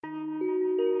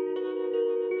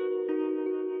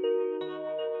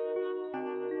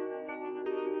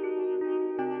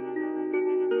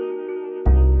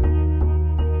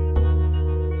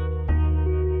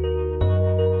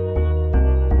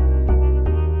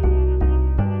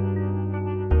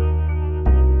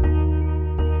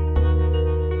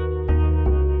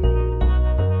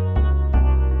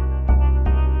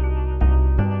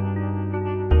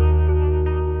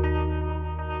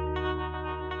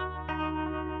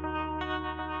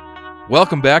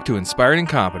Welcome back to Inspired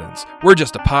Incompetence. We're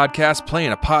just a podcast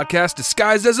playing a podcast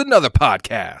disguised as another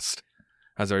podcast.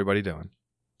 How's everybody doing?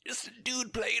 Just a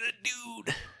dude playing a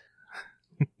dude.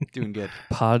 Doing good.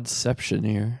 Podception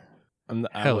here.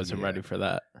 I wasn't ready for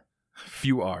that.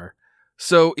 Few are.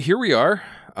 So here we are,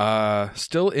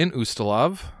 still in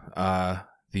Ustalav,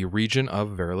 the region of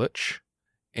Verilich,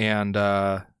 and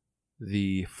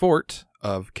the fort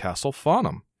of Castle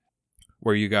Faunum,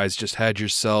 where you guys just had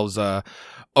yourselves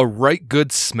a right good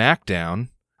smackdown,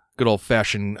 good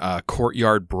old-fashioned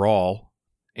courtyard brawl,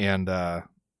 and I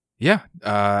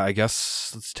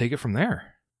guess let's take it from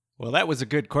there. Well, that was a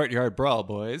good courtyard brawl,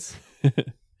 boys.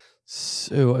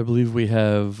 So I believe we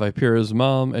have Vipera's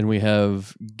mom and we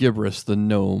have Gibrus the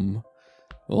gnome.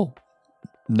 Well,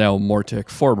 now Mortic,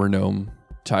 former gnome,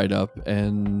 tied up,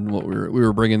 and we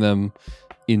were bringing them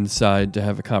inside to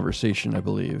have a conversation, I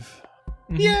believe.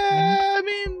 Yeah, I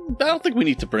mean, I don't think we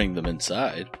need to bring them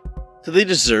inside. Do they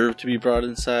deserve to be brought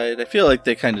inside? I feel like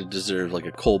they kind of deserve like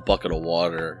a cold bucket of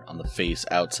water on the face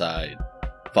outside,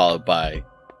 followed by,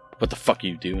 what the fuck are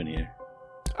you doing here?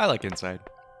 I like inside.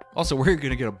 Also, where are you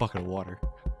going to get a bucket of water?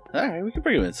 Alright, we can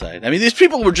bring them inside. I mean, these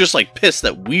people were just like pissed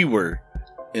that we were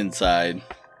inside.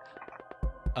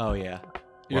 Oh, yeah.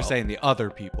 You're saying the other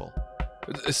people.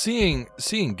 Seeing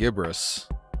Gibrus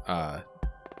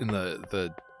in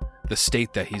the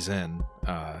state that he's in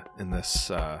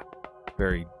this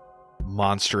very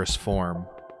monstrous form,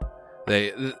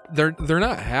 they're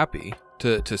not happy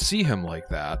to see him like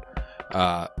that.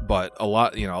 But a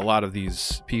lot of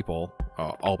these people,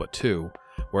 all but two,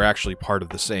 were actually part of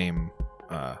the same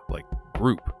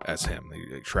group as him.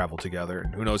 They traveled together,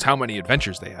 and who knows how many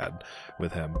adventures they had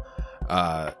with him.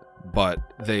 But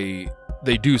they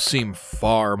do seem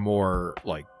far more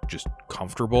like just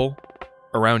comfortable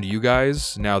around you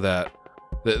guys now that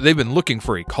they've been looking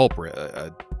for a culprit,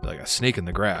 like a snake in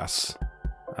the grass,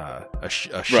 a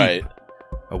sheep, Right.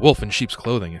 a wolf in sheep's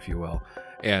clothing, if you will.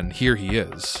 And here he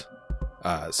is.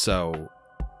 So,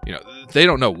 they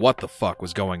don't know what the fuck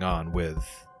was going on with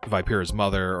Vipera's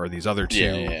mother or these other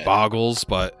two boggles,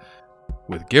 but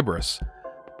with Gibrus,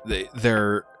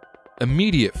 their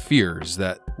immediate fears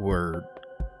that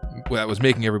was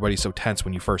making everybody so tense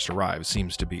when you first arrived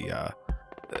seems to be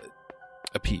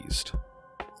appeased.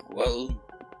 Well,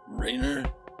 Rainer,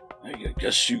 I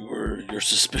guess your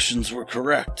suspicions were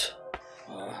correct.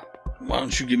 Why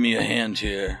don't you give me a hand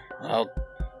here? I'll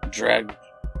drag...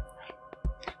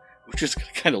 We just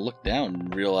kind of look down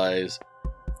and realize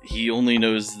he only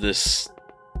knows this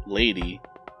lady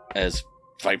as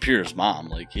Vipera's mom.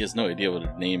 Like, he has no idea what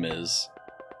her name is.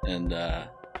 And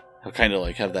he'll kind of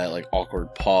have that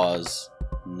awkward pause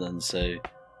and then say,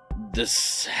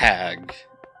 "This hag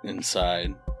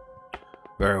inside."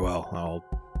 Very well.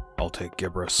 I'll take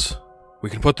Gibrus. We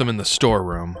can put them in the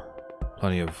storeroom.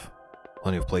 Plenty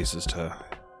of places to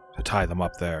tie them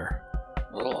up there.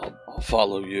 Well, I'll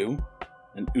follow you.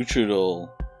 And Uhtred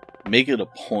will make it a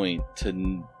point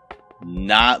to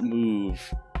not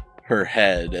move her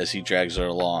head as he drags her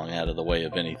along out of the way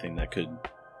of anything that could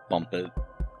bump it.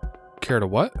 Care to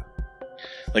what?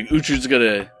 Uhtred's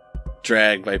gonna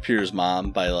drag Vipera's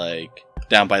mom by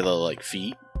down by the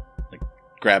feet,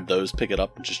 grab those, pick it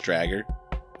up, and just drag her.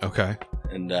 Okay.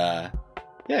 And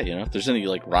if there's any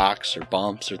rocks or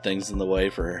bumps or things in the way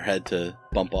for her head to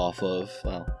bump off of,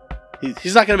 well,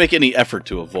 he's not gonna make any effort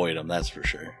to avoid them. That's for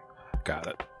sure. Got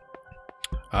it.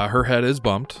 Her head is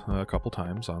bumped a couple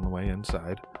times on the way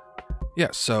inside. Yeah.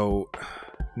 So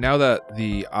now that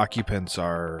the occupants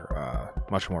are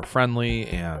much more friendly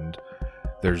and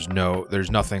there's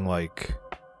nothing like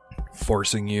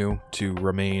forcing you to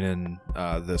remain in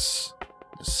this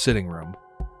sitting room,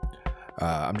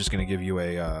 I'm just going to give you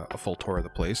a full tour of the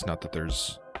place. Not that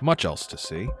there's much else to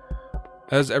see.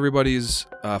 As everybody's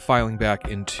filing back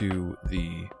into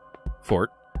the fort,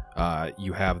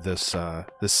 you have this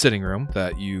sitting room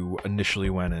that you initially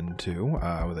went into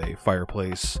with a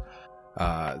fireplace.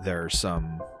 There's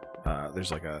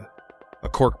a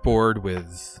cork board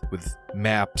with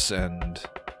maps and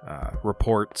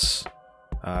reports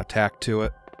tacked to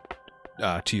it.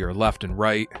 To your left and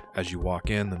right, as you walk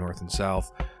in, the north and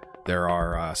south, there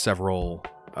are several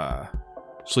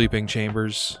sleeping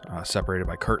chambers separated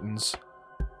by curtains.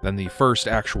 Then the first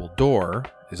actual door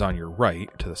is on your right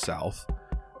to the south,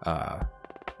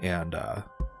 and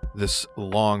this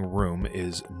long room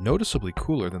is noticeably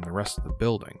cooler than the rest of the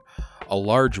building. A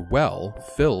large well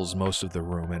fills most of the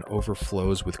room and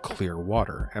overflows with clear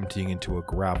water, emptying into a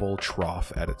gravel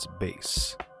trough at its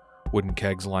base. Wooden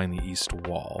kegs line the east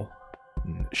wall.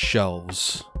 And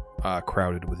shelves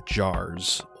crowded with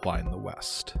jars line the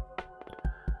west.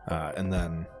 And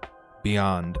then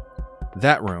beyond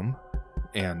that room,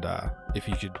 and if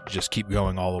you could just keep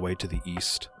going all the way to the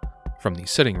east from the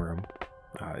sitting room,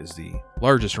 is the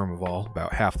largest room of all,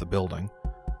 about half the building,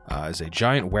 is a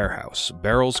giant warehouse.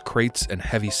 Barrels, crates, and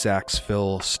heavy sacks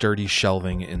fill sturdy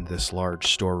shelving in this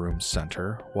large storeroom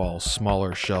center, while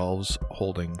smaller shelves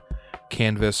holding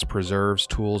canvas, preserves,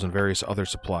 tools, and various other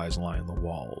supplies line the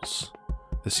walls.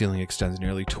 The ceiling extends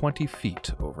nearly 20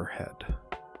 feet overhead.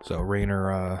 So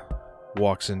Raynor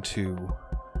walks into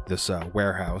this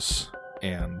warehouse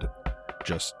and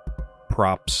just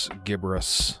props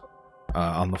Gibrus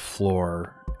on the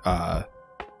floor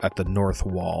at the north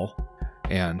wall,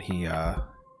 and he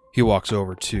walks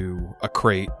over to a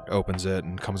crate, opens it,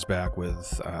 and comes back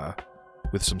with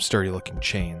some sturdy-looking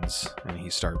chains, and he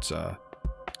starts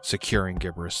securing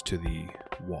Gibrus to the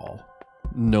wall.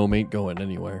 Gnome ain't going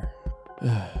anywhere.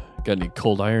 Got any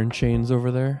cold iron chains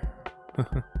over there?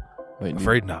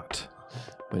 Afraid not.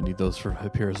 Might need those for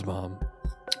Hypera's mom.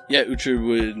 Yeah, Uhtred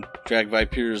would drag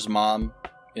Vipir's mom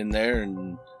in there,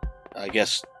 and I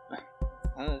guess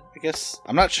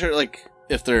I'm not sure, like,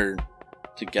 if they're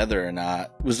together or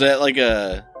not. Was that like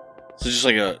just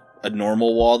like a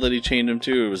normal wall that he chained him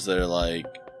to, or was there like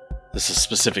this a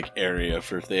specific area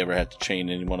for if they ever had to chain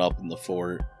anyone up in the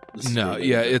fort? No,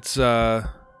 yeah, it's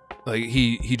like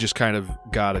he just kind of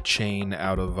got a chain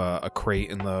out of a crate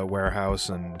in the warehouse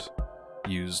and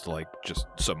used like just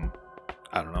some,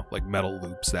 I don't know, like metal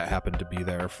loops that happened to be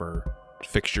there for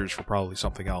fixtures for probably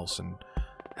something else, and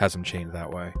has him chained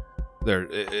that way.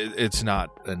 It's not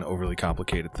an overly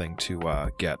complicated thing to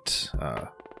get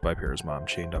Vipira's mom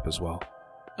chained up as well.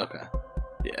 Okay.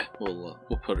 Yeah, we'll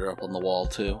put her up on the wall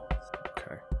too.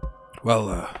 Okay.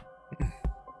 Well,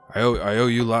 I owe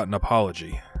you lot an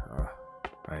apology.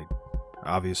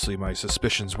 Obviously my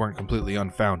suspicions weren't completely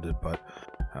unfounded, but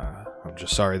I'm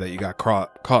just sorry that you got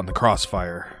caught in the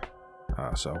crossfire.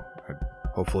 So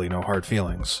hopefully no hard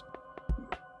feelings.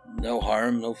 No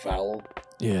harm, no foul.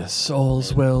 Yes,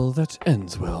 all's well that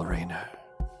ends well, Raynor.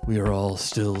 We are all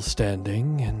still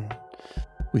standing, and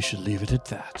we should leave it at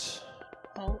that.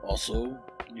 Also,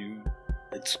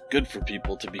 it's good for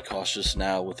people to be cautious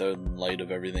now in light of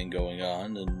everything going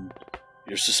on, and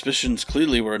your suspicions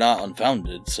clearly were not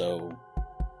unfounded, so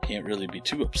can't really be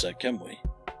too upset, can we?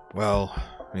 Well,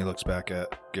 he looks back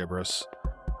at Gibrus.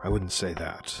 I wouldn't say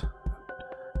that.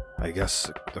 I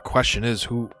guess the question is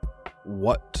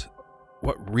what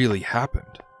really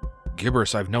happened?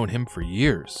 Gibrus, I've known him for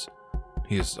years.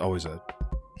 He is always a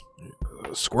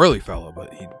squirrely fellow,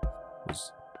 but he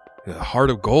was a heart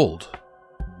of gold.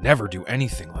 Never do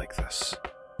anything like this.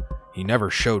 He never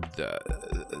showed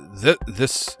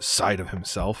this side of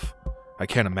himself. I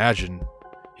can't imagine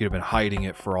he'd have been hiding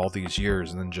it for all these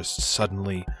years and then just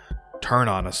suddenly turn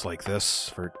on us like this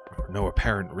for no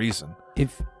apparent reason.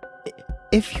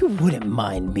 If you wouldn't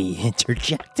mind me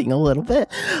interjecting a little bit,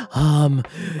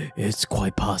 it's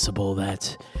quite possible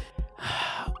that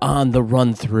on the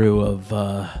run through of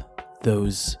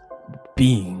those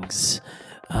beings,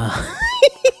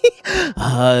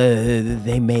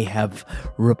 they may have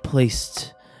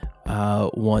replaced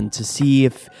one to see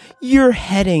if your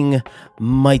heading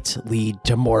might lead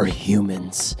to more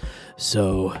humans.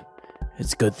 So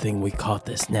it's a good thing we caught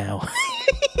this now.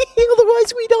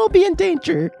 Otherwise, we'd all be in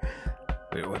danger.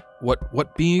 Wait,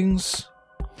 what beings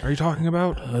are you talking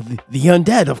about? The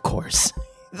undead, of course.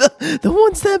 The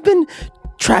ones that have been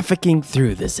trafficking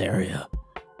through this area.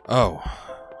 Oh,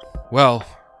 well,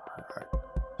 I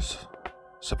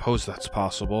suppose that's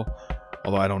possible.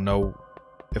 Although I don't know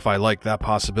if I like that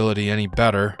possibility any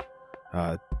better,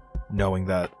 knowing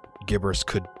that Gibrus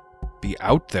could be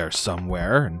out there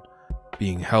somewhere and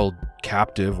being held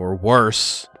captive or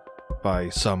worse by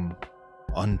some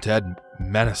undead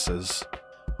menaces.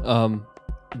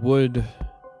 Would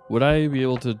I be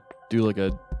able to do like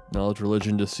a knowledge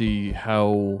religion to see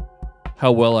how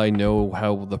well I know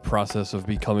how the process of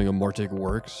becoming a Mortic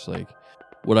works? Like,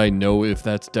 would I know if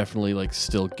that's definitely like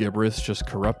still Gibrus just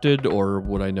corrupted, or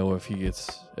would I know if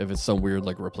it's some weird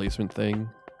like replacement thing?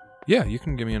 Yeah, you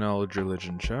can give me a knowledge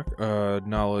religion check.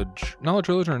 Knowledge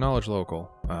religion or knowledge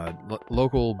local?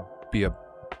 Local be a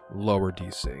lower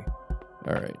DC.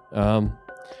 All right.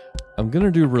 I'm going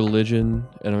to do religion,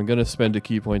 and I'm going to spend a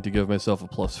key point to give myself a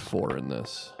 +4 in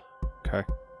this. Okay.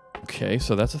 Okay,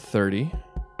 so that's a 30.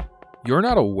 You're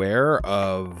not aware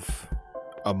of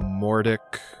a Mortic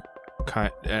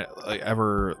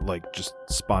ever like just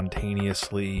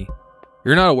spontaneously.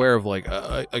 You're not aware of like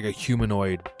a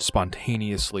humanoid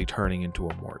spontaneously turning into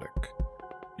a Mortic.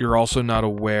 You're also not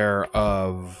aware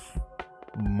of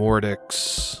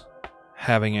Mortics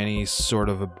having any sort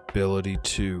of ability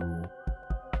to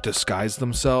disguise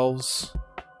themselves.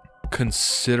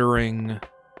 considering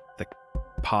the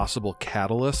possible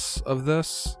catalysts of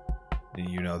this,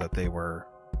 you know that they were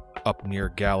up near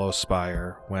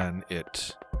Gallowspire when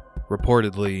it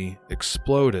reportedly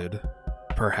exploded.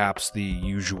 Perhaps the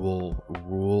usual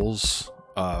rules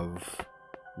of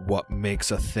what makes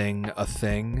a thing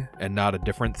and not a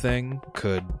different thing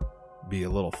could be a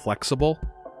little flexible.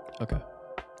 Okay.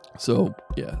 So,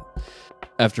 yeah.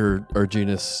 After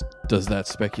Arginus does that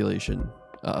speculation,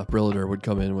 Brillador would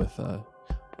come in with,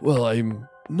 well, I'm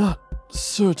not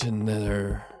certain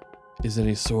there is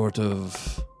any sort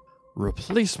of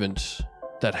replacement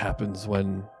that happens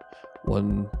when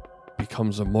one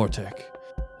becomes a Mortek.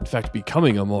 In fact,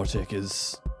 becoming a Mortek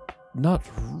is not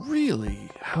really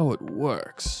how it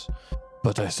works.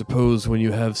 But I suppose when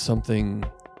you have something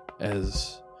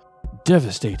as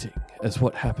devastating as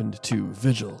what happened to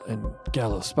Vigil and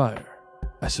Gallowspire,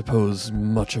 I suppose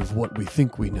much of what we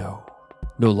think we know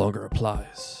no longer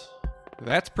applies.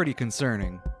 That's pretty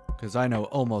concerning, because I know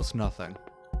almost nothing.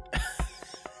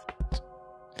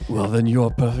 Well, then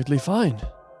you're perfectly fine.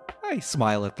 I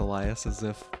smile at Elias as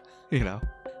if,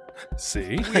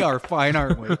 See? we are fine,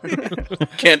 aren't we?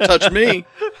 Can't touch me.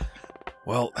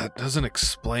 Well, that doesn't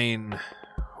explain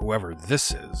whoever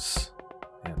this is.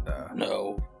 And,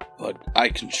 No, but I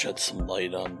can shed some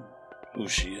light on who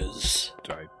she is.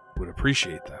 I would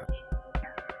appreciate that.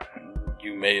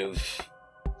 You may have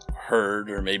heard,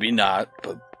 or maybe not,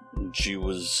 but she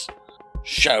was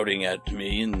shouting at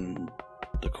me in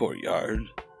the courtyard.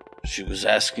 She was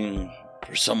asking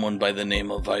for someone by the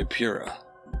name of Vipera.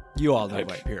 You all know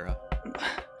Vipera.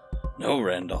 No,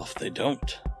 Randolph, they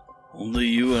don't. Only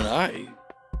you and I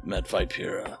met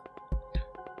Vipera.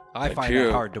 I find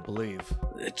that hard to believe.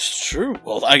 It's true.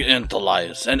 Well, and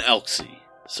Elias and Elxie.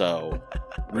 So,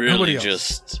 really Nobody else.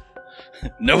 just...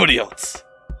 Nobody else.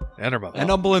 And her mother. And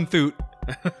Umble and Thoot.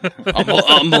 Umble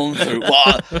and Thoot.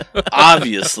 Well,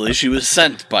 obviously, she was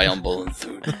sent by Umble and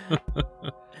Thoot.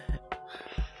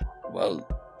 Well,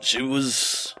 she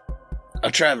was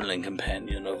a traveling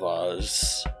companion of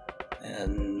ours.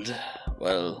 And,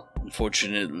 well,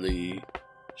 unfortunately,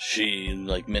 she,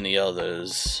 like many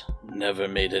others, never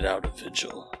made it out of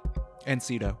Vigil. And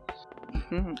Cedo.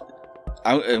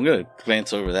 I'm going to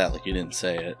glance over that like you didn't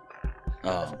say it.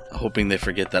 Hoping they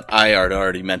forget that I had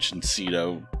already mentioned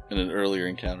Cedo in an earlier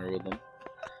encounter with them.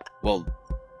 Well,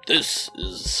 this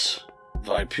is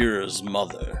Vipera's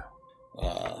mother.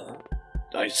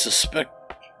 I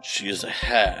suspect she is a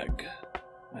hag.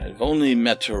 I've only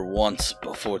met her once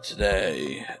before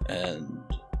today, and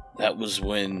that was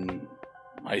when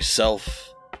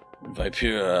myself,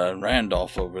 Vipera, and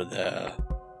Randolph over there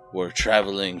were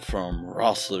traveling from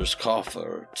Rossler's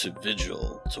Coffer to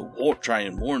Vigil to try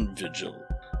and warn Vigil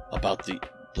about the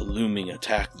looming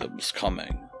attack that was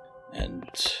coming. And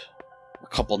a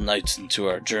couple nights into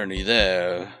our journey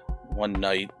there, one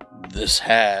night this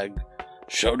hag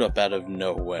showed up out of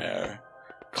nowhere,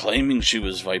 claiming she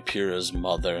was Vipera's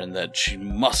mother and that she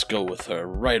must go with her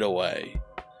right away.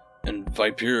 And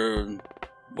Vipera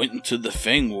went into the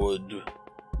Fangwood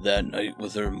that night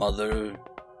with her mother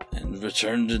and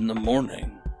returned in the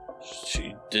morning.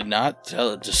 She did not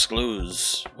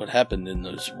disclose what happened in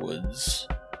those woods.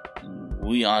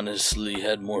 We honestly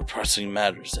had more pressing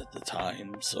matters at the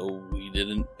time, so we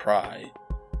didn't pry.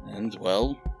 And,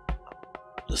 well,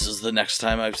 this is the next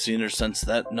time I've seen her since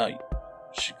that night.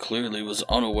 She clearly was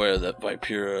unaware that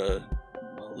Vipera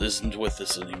isn't with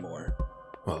us anymore.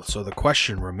 Well, so the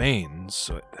question remains,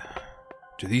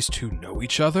 do these two know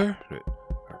each other?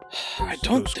 I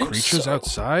don't those think creatures so.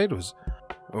 outside?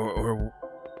 Or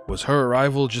was her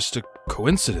arrival just a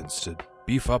coincidence to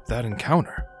beef up that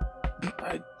encounter?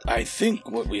 I think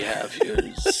what we have here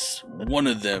is one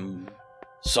of them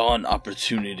saw an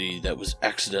opportunity that was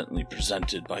accidentally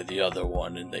presented by the other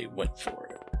one and they went for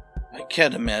it. I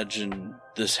can't imagine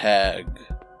this hag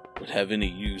would have any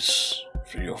use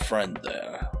for your friend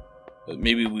there. But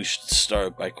maybe we should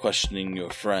start by questioning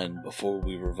your friend before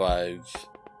we revive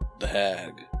the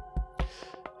hag.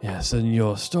 Yes, and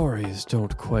your stories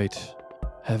don't quite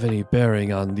have any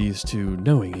bearing on these two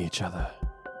knowing each other.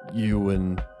 You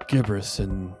and Gibris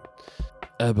and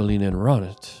Abilene and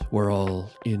Ronnet were all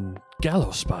in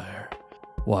Gallowspire,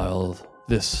 while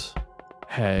this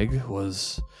hag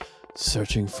was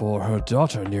searching for her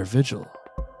daughter near Vigil.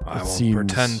 I It won't seems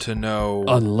pretend to know.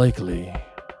 Unlikely.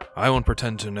 I won't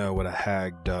pretend to know what a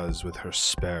hag does with her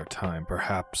spare time.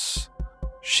 Perhaps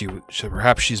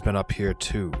she's been up here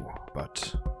too,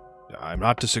 but I'm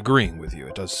not disagreeing with you.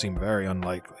 It does seem very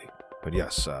unlikely. But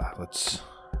yes, let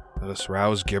us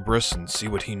rouse Gibris and see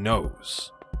what he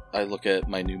knows. I look at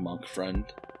my new monk friend.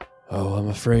 Oh, I'm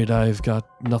afraid I've got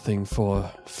nothing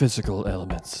for physical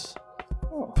ailments.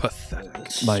 Pathetic.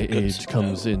 That's My good aid to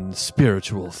comes know. in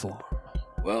spiritual form.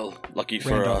 Well, lucky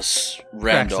for Randolph us, Cracks a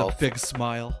Randolph. big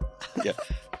smile.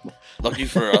 Lucky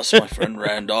for us, my friend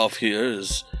Randolph here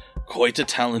is quite a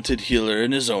talented healer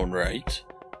in his own right.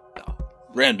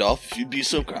 Randolph, if you'd be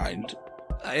so kind.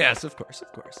 Yes, of course,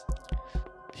 of course.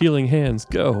 Healing hands,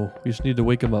 go. We just need to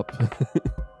wake him up.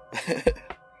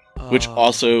 Which Uh,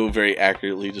 also very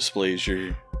accurately displays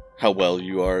how well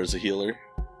you are as a healer.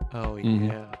 Oh, Mhm.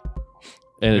 yeah.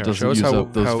 And Yeah, it doesn't show us use how-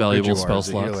 up those how good valuable you are spell as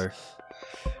a slots. healer.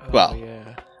 Oh, Well,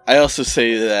 yeah. I also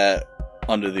say that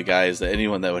under the guise that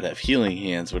anyone that would have healing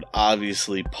hands would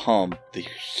obviously pump the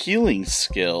healing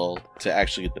skill to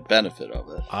actually get the benefit of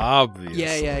it.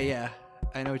 Obviously. Yeah.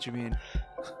 I know what you mean.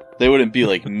 They wouldn't be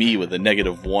like me with a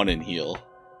 -1 in heal.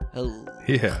 Oh.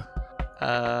 Yeah.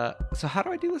 So how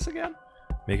do I do this again?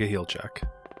 Make a heal check.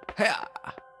 Hey.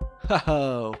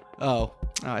 Oh,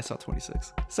 I saw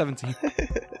 26. 17.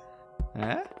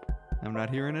 Eh? I'm not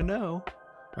hearing a no.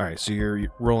 All right, so you're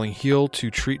rolling heal to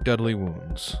treat deadly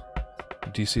wounds.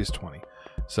 DC is 20.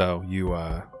 So you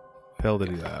failed to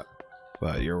do that,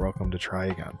 but you're welcome to try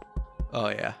again. Oh,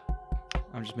 yeah.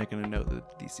 I'm just making a note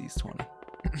that the DC is 20.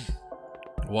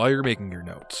 While you're making your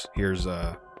notes, here's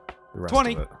the rest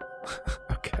 20. of it.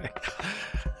 Okay.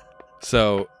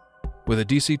 So with a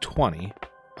DC 20,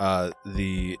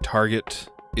 the target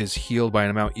is healed by an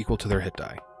amount equal to their hit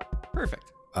die.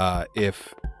 Perfect.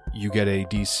 If you get a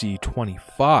DC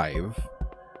 25,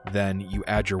 then you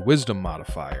add your wisdom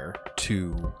modifier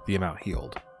to the amount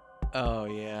healed. Oh,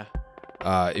 yeah.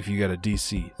 If you get a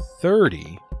DC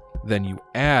 30, then you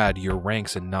add your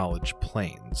ranks and knowledge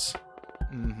planes.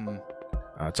 Mm-hmm.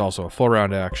 It's also a full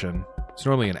round action. It's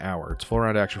normally an hour. It's full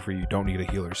round action for you. You don't need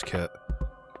a healer's kit.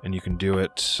 And you can do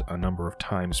it a number of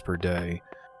times per day.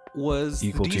 Was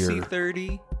Equal the to DC your-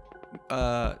 30...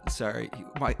 sorry.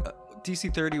 My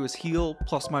DC 30 was heal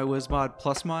plus my Wismod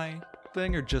plus my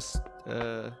thing, or just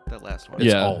that last one?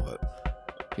 It's Yeah. all of it.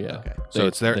 Yeah. Okay. So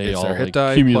it's their they it's all, their hit like,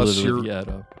 die plus cumulatively your add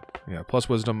up. yeah plus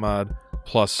wisdom mod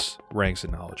plus ranks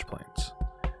and knowledge planes.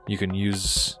 You can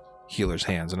use healer's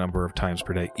hands a number of times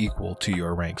per day equal to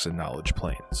your ranks and knowledge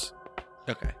planes,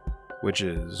 Okay. which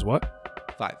is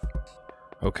what? 5.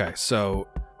 Okay, so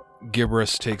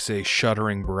Gibrus takes a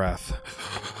shuddering breath,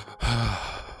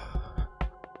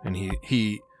 and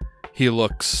he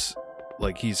looks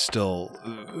like he's still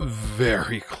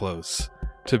very close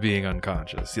to being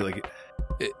unconscious.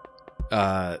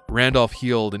 Randolph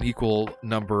healed an equal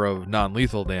number of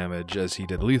non-lethal damage as he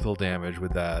did lethal damage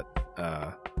with that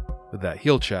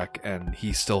heal check, and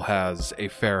he still has a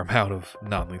fair amount of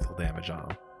non-lethal damage on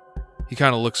him. He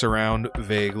kind of looks around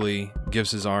vaguely,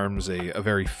 gives his arms a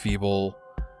very feeble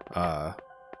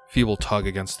tug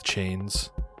against the chains.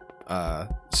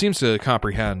 Seems to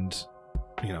comprehend,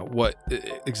 what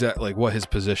his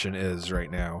position is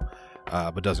right now,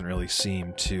 but doesn't really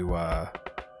seem to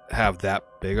have that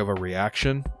big of a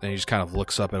reaction. And he just kind of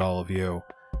looks up at all of you,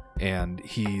 and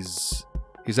he's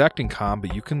acting calm,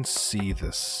 but you can see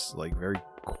this very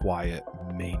quiet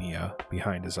mania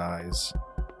behind his eyes.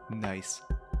 Nice.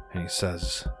 And he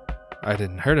says, "I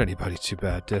didn't hurt anybody too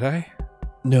bad, did I?"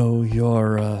 No,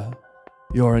 your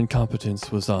incompetence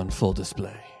was on full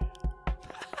display.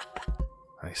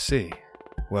 I see.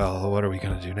 Well, what are we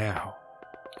going to do now?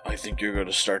 I think you're going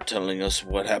to start telling us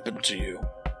what happened to you.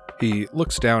 He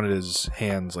looks down at his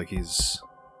hands like he's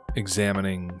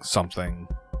examining something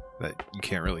that you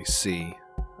can't really see.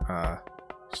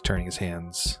 He's turning his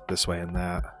hands this way and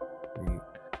that. He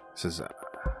says,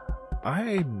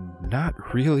 "I'm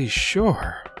not really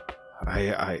sure.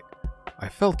 I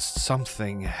felt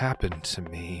something happen to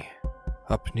me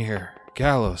up near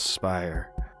Gallows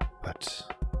Spire,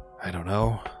 but I don't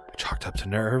know. Chalked up to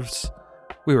nerves.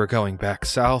 We were going back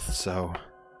south, so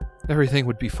everything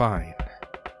would be fine.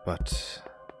 But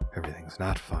everything's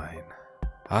not fine.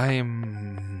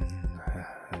 I'm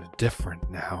different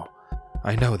now.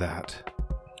 I know that.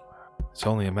 It's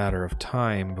only a matter of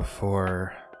time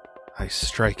before I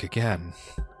strike again.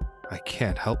 I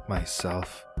can't help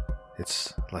myself.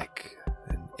 It's like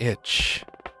an itch."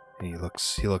 And he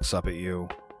looks up at you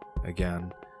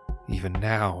again. "Even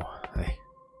now,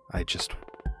 I just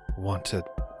want to,"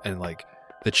 and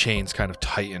the chains kind of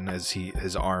tighten as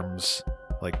his arms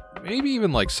maybe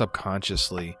even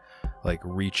subconsciously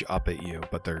reach up at you,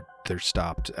 but they're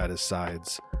stopped at his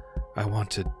sides. "I want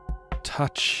to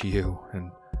touch you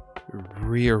and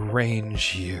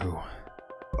rearrange you."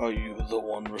 Are you the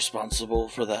one responsible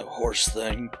for that horse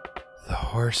thing? "The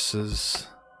horses,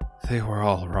 they were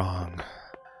all wrong.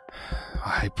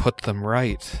 I put them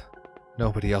right.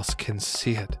 Nobody else can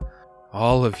see it.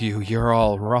 All of you, you're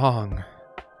all wrong.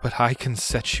 But I can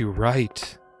set you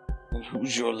right. And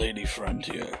who's your lady friend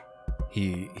here?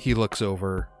 He looks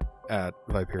over at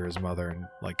Vipera's mother and,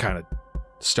 like, kind of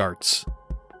starts.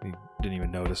 He didn't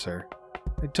even notice her.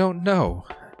 I don't know.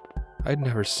 I'd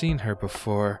never seen her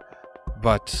before,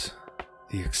 but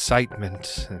the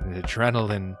excitement and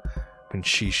adrenaline when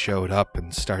she showed up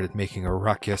and started making a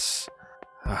ruckus,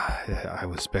 I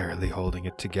was barely holding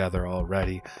it together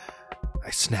already. I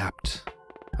snapped.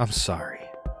 I'm sorry.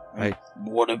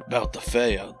 What about the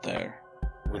Fae out there?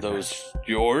 Were those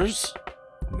yours?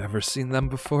 Never seen them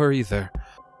before either.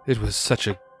 It was such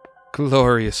a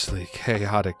gloriously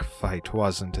chaotic fight,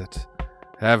 wasn't it?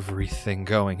 Everything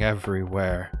going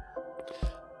everywhere.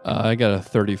 I got a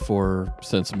 34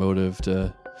 sense motive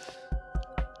to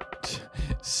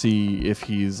see if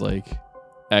he's like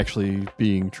actually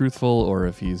being truthful or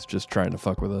if he's just trying to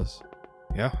fuck with us.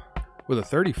 Yeah. With a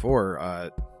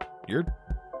 34, you're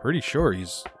pretty sure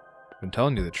he's been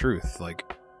telling you the truth, like,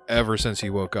 ever since he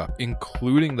woke up,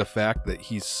 including the fact that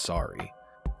he's sorry.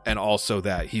 And also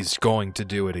that he's going to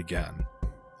do it again.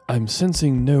 I'm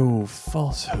sensing no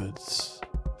falsehoods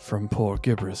from poor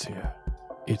Gibbers here.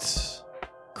 It's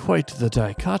quite the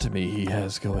dichotomy he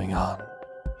has going on.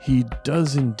 He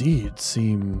does indeed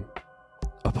seem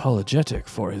apologetic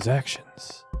for his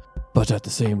actions, but at the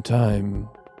same time,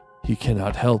 he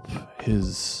cannot help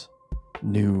his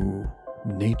new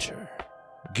nature.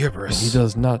 And he Gibbous.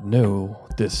 does not know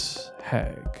this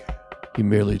hag. He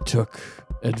merely took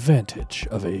advantage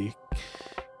of a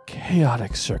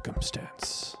chaotic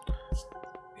circumstance.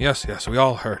 Yes, we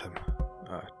all heard him.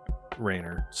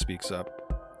 Raynor speaks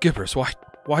up. Gibbers,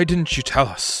 why didn't you tell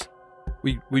us?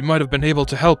 We might have been able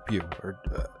to help you, or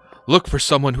look for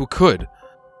someone who could.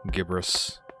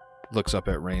 Gibbers looks up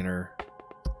at Raynor.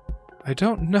 I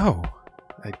don't know.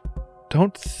 I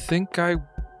don't think I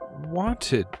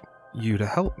wanted you to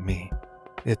help me.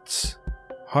 It's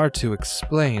hard to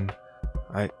explain.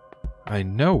 I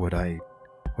know what I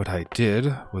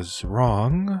did was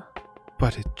wrong,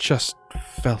 but it just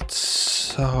felt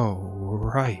so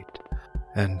right.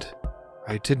 And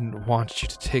I didn't want you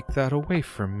to take that away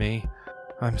from me.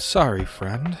 I'm sorry,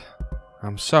 friend.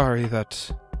 I'm sorry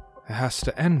that it has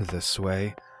to end this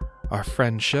way. Our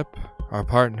friendship, our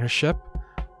partnership,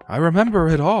 I remember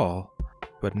it all.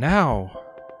 But now,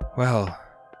 well,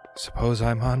 suppose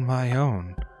I'm on my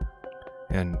own.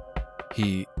 And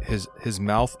his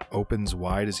mouth opens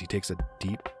wide as he takes a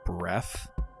deep breath.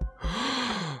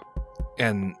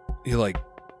 And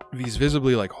he's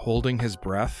visibly like holding his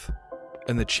breath,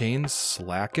 and the chains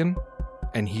slacken,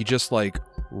 and he just like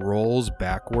rolls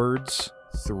backwards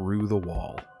through the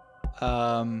wall.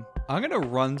 I'm gonna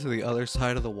run to the other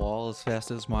side of the wall as fast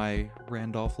as my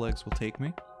Randolph legs will take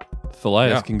me. Thalias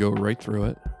Yeah. can go right through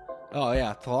it. Oh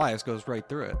yeah, Thalias goes right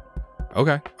through it.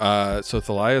 Okay. So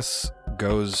Thalias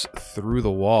goes through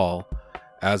the wall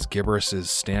as Gibbers is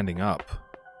standing up.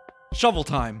 Shovel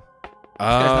time. This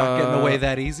guy's not getting away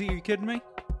that easy. Are you kidding me?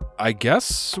 I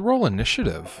guess roll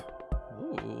initiative.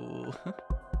 Ooh.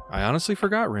 I honestly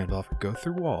forgot Randolph could go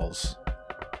through walls.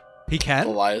 He can?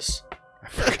 Elias.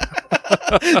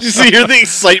 Did you hear the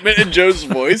excitement in Joe's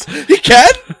voice? He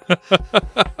can?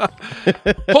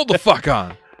 Hold the fuck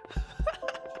on.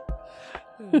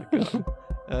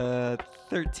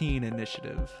 13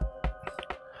 initiative.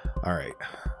 All right.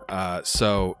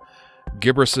 So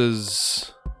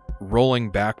Gibrus's rolling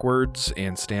backwards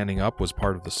and standing up was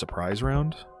part of the surprise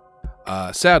round.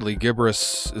 Sadly,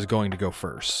 Gibrus is going to go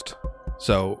first.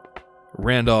 So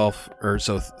Thalias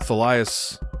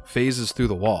phases through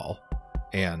the wall,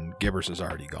 and Gibbers is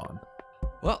already gone.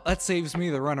 Well, that saves me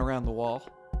the run around the wall.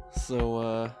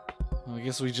 So, I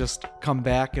guess we just come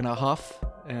back in a huff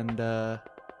and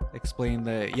explain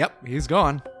that, yep, he's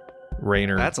gone.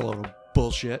 Raynor. That's a little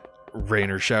bullshit.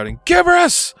 Raynor shouting,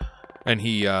 Gibbers! And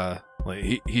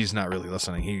he's not really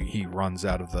listening. He runs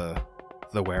out of the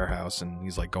warehouse, and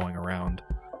he's like going around.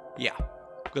 Yeah.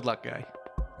 Good luck, guy.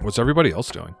 What's everybody else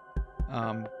doing?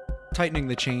 Tightening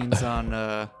the chains on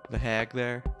the hag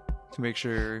there to make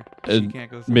sure she And can't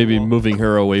go through maybe the wall. moving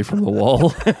her away from the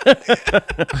wall.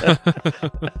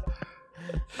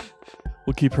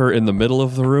 We'll keep her in the middle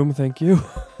of the room, thank you.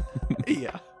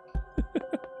 Yeah.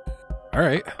 All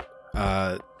right.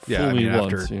 Yeah. Fool I me mean,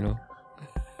 once, after you know.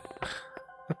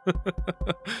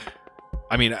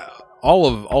 I mean, all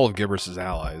of Gibbers'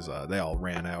 allies, they all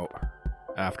ran out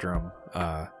after him.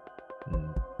 A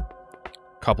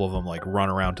couple of them like run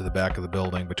around to the back of the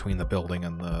building, between the building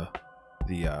and the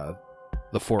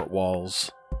fort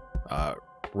walls.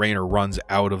 Raynor runs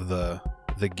out of the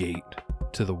gate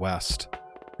to the west.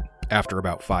 After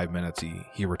about 5 minutes,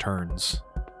 he returns,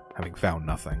 having found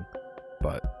nothing.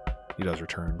 But he does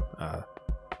return. Are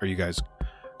you guys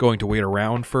going to wait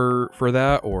around for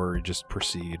that, or just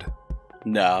proceed?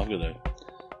 No, I'm gonna.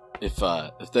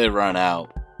 If they run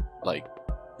out, like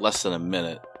less than a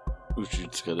minute,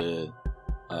 Uhtred's gonna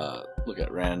look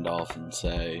at Randolph and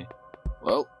say,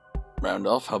 "Well,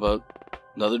 Randolph, how about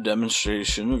another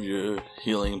demonstration of your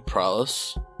healing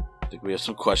prowess? I think we have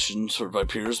some questions for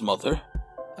Vipera's mother."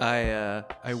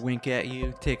 I wink at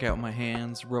you, take out my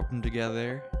hands, rub them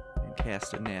together, and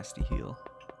cast a nasty heal.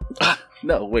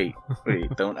 No, wait,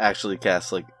 don't actually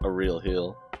cast like a real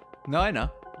heal. No, I know.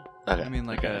 Okay. I mean,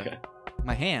 like okay.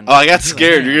 my hand. Oh, I got healing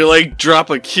scared. hand. You're like drop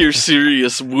a cure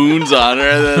serious wounds on her,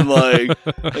 and then like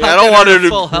I I'll don't get want her her to.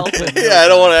 full health in no Yeah, I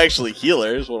don't time. want to actually heal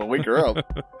her. I just want to wake her up.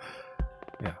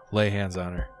 Yeah, lay hands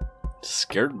on her.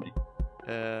 Scared me.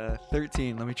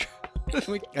 13. Let me try.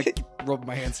 I keep rubbing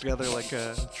my hands together like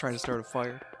trying to start a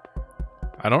fire.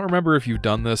 I don't remember if you've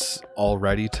done this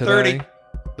already today. 30.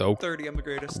 Oh, 30, I'm the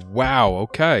greatest. wow.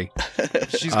 Okay.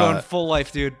 She's going full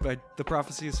life, dude. The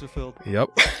prophecy is fulfilled. Yep.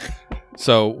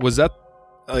 So was that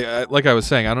like I was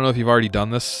saying? I don't know if you've already done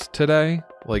this today,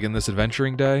 like in this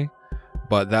adventuring day,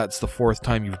 but that's the 4th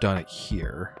time you've done it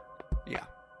here. Yeah.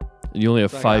 And you only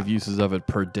have So I 5 got- uses of it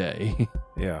per day.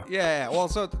 Yeah. Yeah. Well,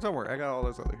 so don't worry. I got all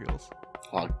those other heals.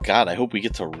 Oh God, I hope we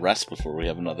get to rest before we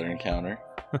have another encounter.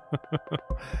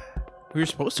 We were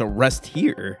supposed to rest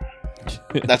here.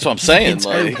 That's what I'm The saying.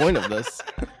 entire Like point of this.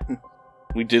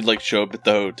 we did like show up at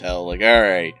the hotel, like all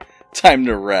right, time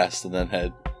to rest, and then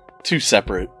had 2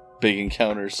 separate big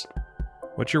encounters.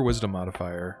 What's your wisdom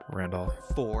modifier, Randolph?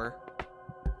 4.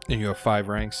 And you have 5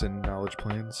 ranks in knowledge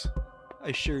planes.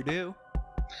 I sure do.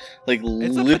 Like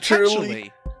It's a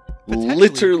literally, potentially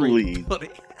literally great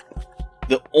ability.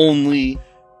 the only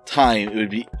time it would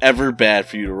be ever bad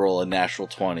for you to roll a natural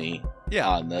 20 Yeah.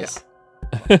 on this.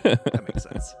 Yeah, that makes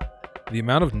sense. The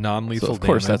amount of non-lethal So of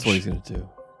course damage that's what he's going to do.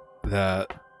 that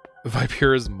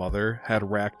Vipera's mother had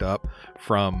racked up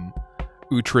from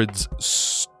Uhtred's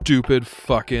stupid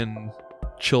fucking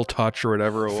chill touch or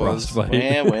whatever it was.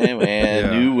 Frostbite. Wah.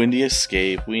 Yeah. New windy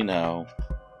escape, we know.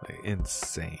 Like,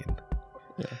 insane.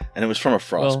 And it was from a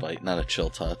frostbite, not a chill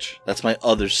touch. That's my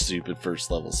other stupid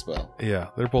first level spell. Yeah,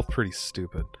 they're both pretty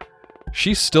stupid.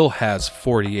 She still has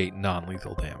 48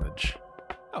 non-lethal damage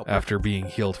Oh, after being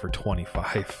healed for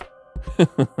 25.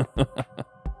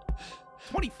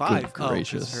 25. Good Oh, 'cause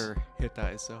gracious. her hit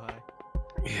die is so high.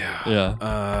 Yeah. Yeah.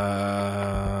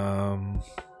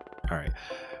 All right.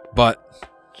 But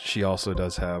she also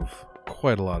does have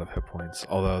quite a lot of hit points,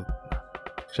 although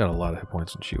she had a lot of hit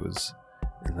points when she was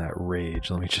in that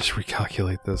rage. Let me just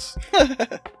recalculate this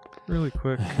really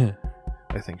quick.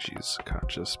 I think she's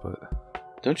conscious, but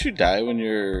Don't you die when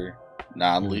your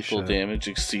non-lethal Holy shit. damage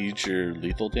exceeds your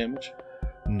lethal damage?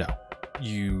 no.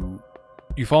 You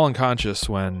fall unconscious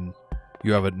when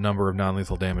you have a number of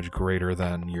non-lethal damage greater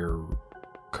than your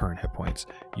current hit points.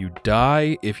 You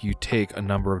die if you take a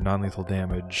number of non-lethal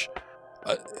damage.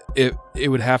 It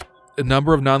would have a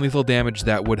number of non-lethal damage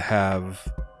that would have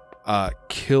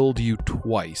killed you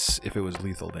twice if it was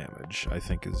lethal damage, I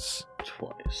think is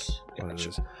Twice. what it Gotcha.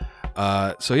 is.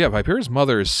 So yeah, Vipera's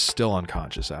mother is still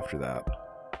unconscious after that.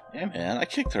 Yeah, man, I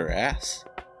kicked her ass.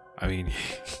 I mean,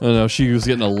 Oh no, she was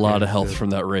getting a lot of health Good. from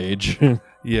that rage.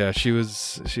 yeah, she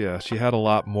had a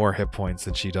lot more hit points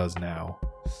than she does now.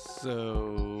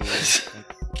 So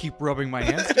I keep rubbing my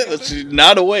hands together. She's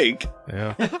not awake.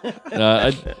 Yeah.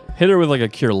 I hit her with like a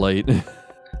cure light.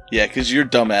 Yeah, because your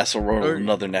dumbass will roll Or-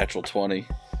 another natural 20.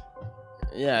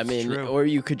 Yeah, I It's mean, true. or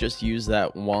you could just use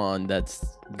that wand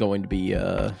that's going to be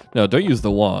No, don't use the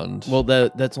wand. well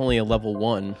that's only a level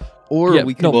 1. Or yeah,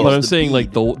 we could no, use but I'm the saying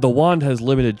like bead. the wand has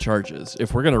limited charges.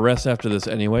 If we're gonna rest after this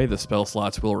anyway, the spell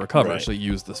slots will recover. Right. So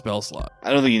use the spell slot.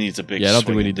 I don't think he needs a big Yeah, I don't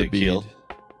think we swinging need the dick bead. heal.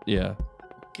 Yeah,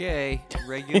 Okay,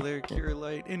 regular cure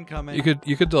light incoming.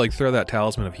 You could like throw that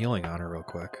talisman of healing on her real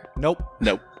quick. Nope,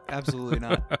 Nope. absolutely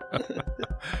not.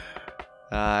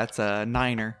 That's a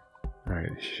 9er. All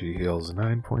right, she heals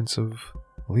 9 points of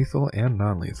lethal and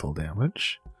non-lethal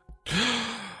damage.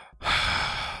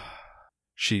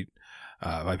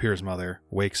 Vipera's mother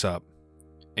wakes up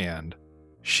and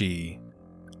she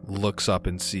looks up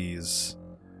and sees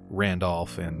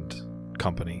Randolph and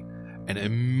company and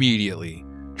immediately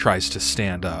tries to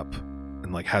stand up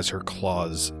and like has her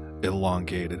claws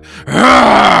elongated.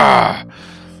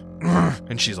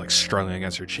 And she's like struggling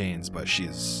against her chains, but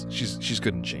she's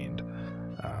good and chained.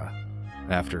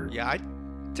 After Yeah, I'd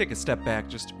take a step back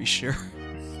just to be sure.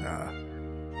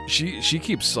 she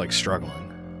keeps like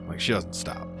struggling, like she doesn't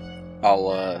stop.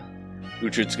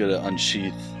 Uhtred's gonna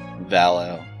unsheath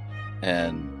Vallow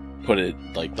and put it,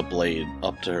 like, the blade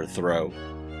up to her throat.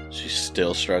 She's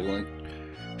still struggling?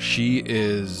 She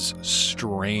is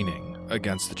straining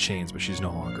against the chains, but she's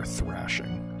no longer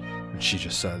thrashing. And she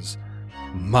just says,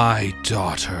 "My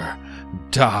daughter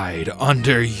died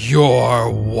under your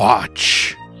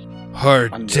watch. Her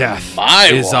Under death my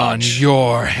is on watch."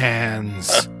 your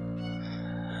hands."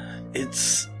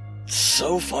 It's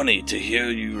so funny to hear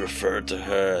you refer to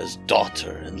her as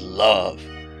daughter and love,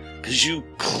 because you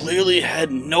clearly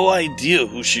had no idea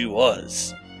who she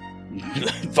was.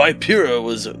 Vipera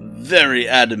was very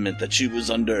adamant that she was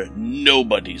under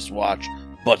nobody's watch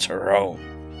but her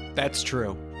own. That's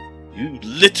true. You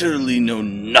literally know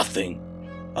nothing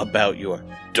about your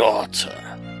daughter.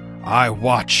 I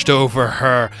watched over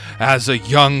her as a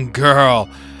young girl,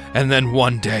 and then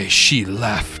one day she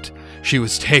left. She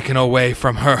was taken away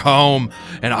from her home,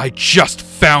 and I just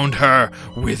found her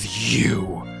with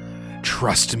you.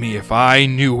 Trust me, if I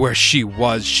knew where she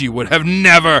was, she would have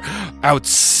never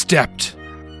outstepped.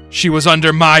 She was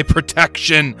under my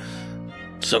protection.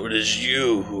 So it is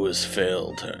you who has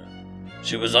failed her.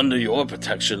 She was under your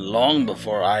protection long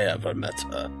before I ever met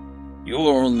her. You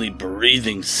are only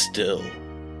breathing still.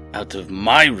 Out of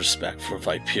my respect for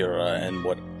Vipera and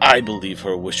what I believe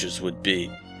her wishes would be,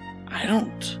 I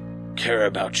don't care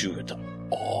about you at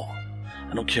all.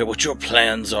 I don't care what your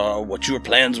plans are, what your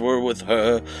plans were with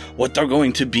her, what they're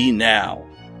going to be now.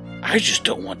 I just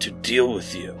don't want to deal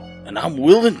with you, and I'm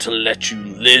willing to let you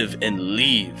live and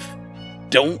leave.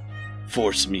 Don't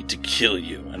force me to kill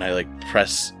you. And I,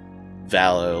 press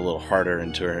Vala a little harder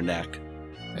into her neck.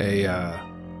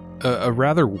 A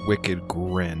rather wicked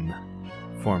grin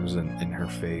forms in her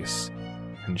face,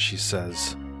 and she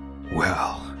says,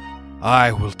 "Well,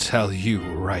 I will tell you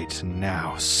right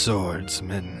now,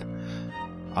 swordsman.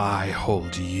 I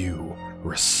hold you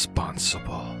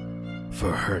responsible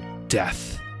for her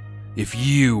death. If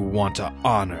you want to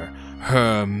honor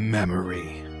her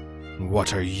memory,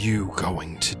 what are you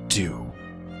going to do?"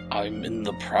 I'm in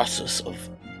the process of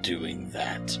doing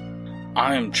that.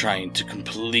 I'm trying to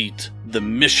complete the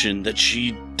mission that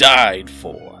she died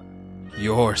for.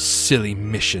 Your silly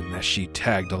mission that she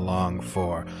tagged along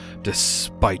for,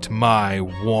 despite my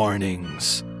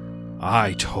warnings.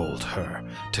 I told her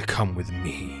to come with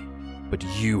me, but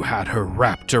you had her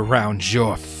wrapped around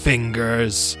your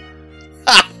fingers.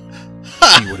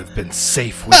 She would have been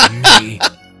safe with me.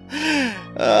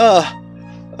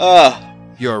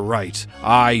 You're right.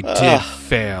 I did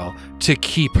fail to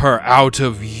keep her out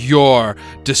of your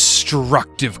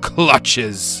destructive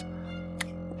clutches.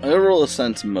 I'm gonna roll a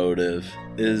sense motive.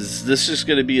 Is this just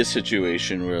gonna be a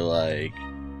situation where,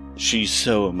 she's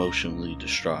so emotionally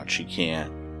distraught she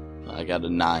can't? I got a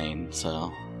 9,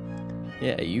 so.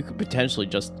 Yeah, you could potentially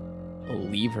just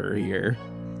leave her here.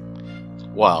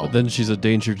 Wow. But then she's a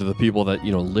danger to the people that,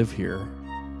 live here.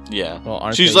 Yeah. Well,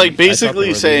 aren't She's they- basically I thought they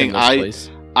were saying, leaving this place.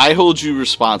 I hold you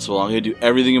responsible. I'm going to do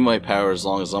everything in my power as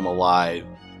long as I'm alive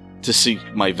to seek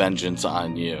my vengeance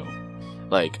on you.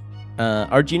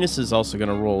 Arginus is also going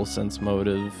to roll sense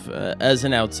motive as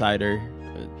an outsider.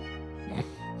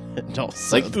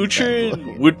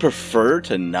 Uhtred would prefer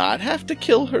to not have to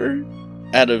kill her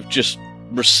out of just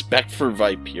respect for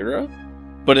Vipera,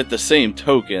 but at the same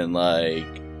token,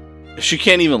 she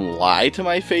can't even lie to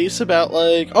my face about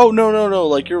oh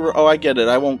no, I get it.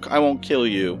 I won't kill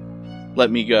you. Let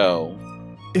me go.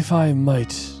 If I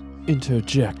might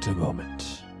interject a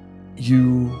moment,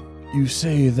 you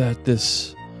say that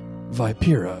this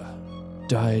Vipera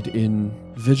died in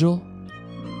Vigil?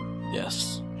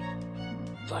 Yes.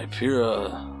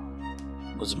 Vipera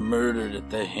was murdered at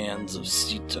the hands of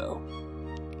Sito.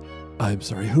 I'm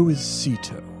sorry, who is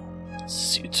Sito?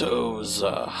 Sito was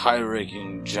a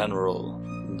high-ranking general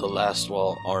in the Last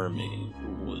Wall Army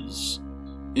who was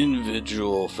in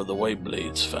Vigil for the White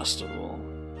Blades Festival.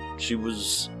 She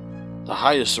was the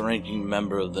highest-ranking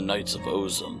member of the Knights of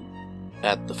Ozum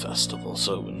at the festival,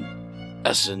 so in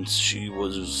essence, she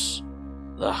was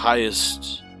the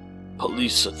highest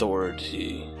police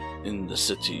authority in the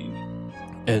city.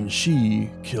 And she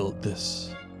killed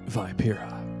this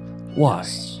Vipera. Why?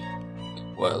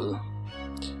 Well,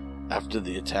 after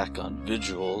the attack on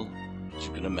Vigil, as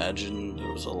you can imagine,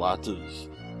 there was a lot of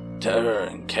terror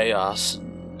and chaos, and,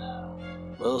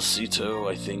 Sito,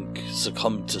 I think,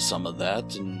 succumbed to some of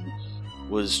that, and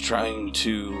was trying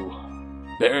to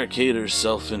barricade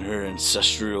herself in her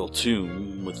ancestral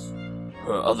tomb with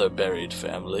her other buried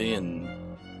family, and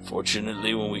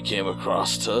fortunately, when we came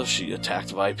across her, she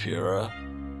attacked Vipera,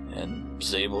 and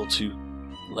was able to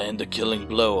land a killing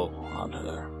blow on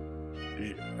her.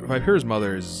 Vipera's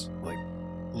mother is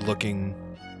looking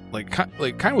kind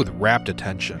of with rapt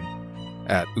attention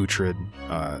at Uhtred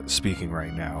speaking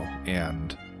right now,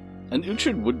 and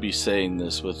Uhtred would be saying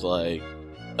this with like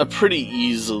a pretty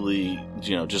easily,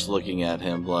 just looking at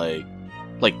him like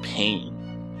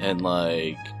pain, and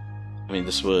like, I mean,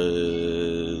 this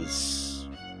was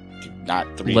not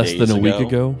 3 Less days than a ago. week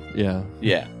ago. Yeah.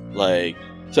 Yeah, like,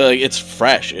 so like it's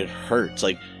fresh. It hurts.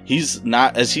 Like he's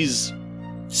not, as he's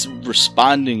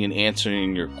responding and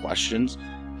answering your questions,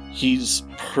 he's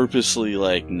purposely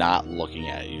like not looking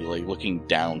at you, like looking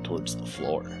down towards the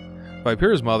floor.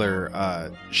 Vipera's mother,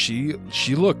 she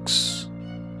looks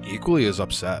equally as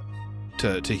upset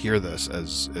to hear this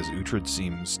as Uhtred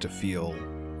seems to feel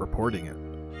reporting it.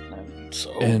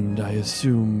 And I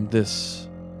assume this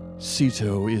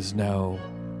Sito is now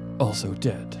also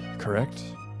dead, correct?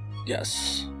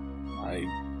 Yes, I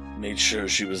made sure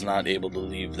she was not able to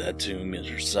leave that tomb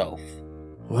herself.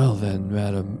 Well then,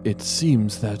 madam, it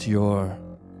seems that your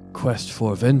quest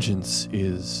for vengeance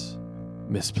is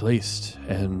misplaced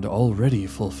and already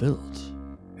fulfilled.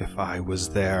 If I was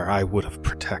there, I would have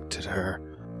protected her.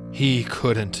 He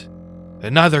couldn't,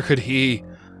 and neither could he.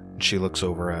 And she looks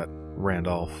over at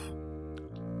Randolph.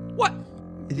 What?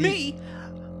 Me?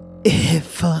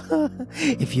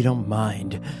 If you don't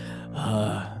mind,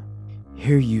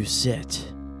 here you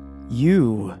sit.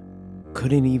 You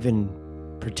couldn't even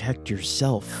protect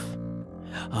yourself.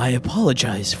 I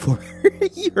apologize for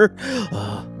your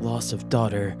loss of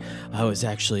daughter. I was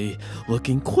actually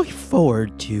looking quite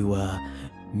forward to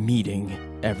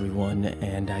meeting everyone,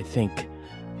 and I think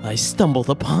I stumbled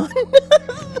upon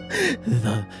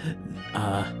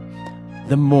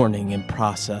the mourning in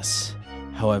process.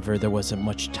 However, there wasn't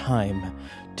much time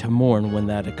to mourn when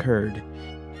that occurred.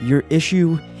 Your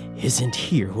issue isn't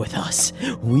here with us.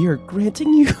 We are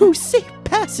granting you safe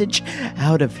passage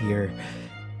out of here.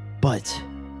 But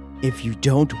if you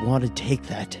don't want to take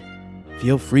that,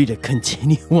 feel free to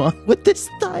continue on with this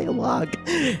dialogue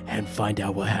and find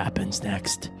out what happens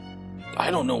next. I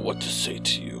don't know what to say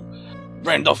to you.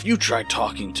 Randolph, you tried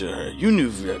talking to her. You knew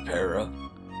Vipera.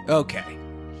 Okay.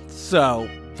 So,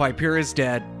 Vipera's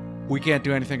dead. We can't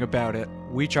do anything about it.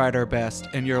 We tried our best,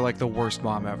 and you're like the worst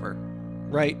mom ever.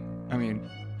 Right? I mean,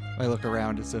 I look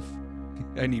around as if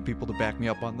I need people to back me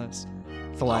up on this.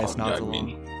 Thalias nods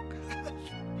along.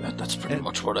 That's pretty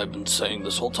much what I've been saying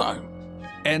this whole time.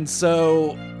 And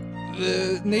so,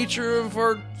 the nature of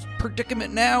our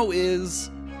predicament now is,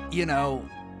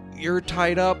 you're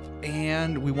tied up,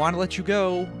 and we want to let you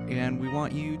go, and we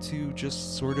want you to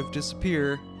just sort of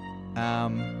disappear.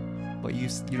 But you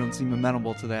don't seem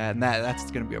amenable to that, and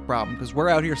that's going to be a problem, because we're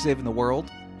out here saving the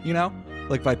world,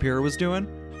 like Vipera was doing,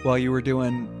 while you were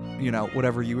doing,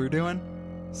 whatever you were doing.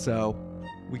 So,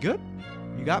 we good?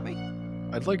 You got me?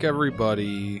 I'd like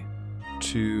everybody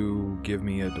to give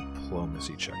me a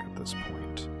diplomacy check at this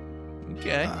point.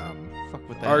 Okay. Fuck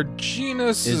with that. Our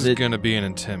genus is going to be an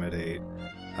intimidate.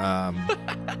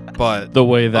 But The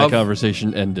way that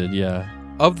conversation ended, yeah.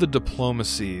 of the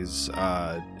diplomacies,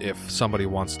 if somebody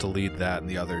wants to lead that and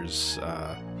the others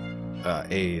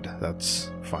aid, that's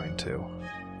fine too.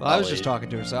 Well, I was just talking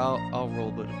to her, so I'll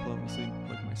roll the diplomacy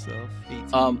like myself.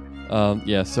 18.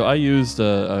 Yeah, so I used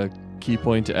a key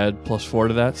point to add +4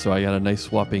 to that, so I got a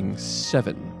nice whopping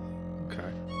 7.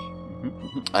 Okay.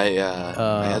 I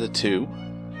had a 2.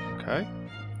 Okay.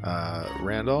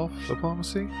 Randolph,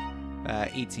 diplomacy.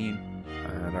 18.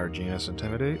 And our genus,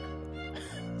 intimidate.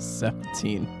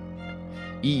 17.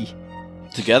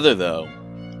 Together, though,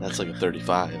 that's like a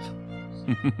 35.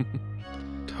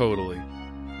 Totally.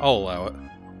 I'll allow it.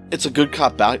 It's a good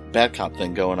cop, bad cop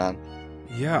thing going on.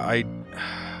 Yeah,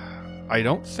 I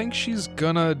don't think she's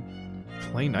gonna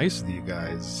play nice with you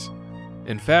guys.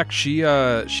 In fact, she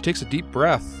takes a deep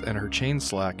breath and her chains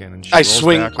slacken and she rolls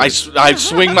backwards. I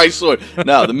swing my sword.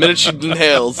 No, the minute she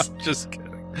inhales. Just kidding.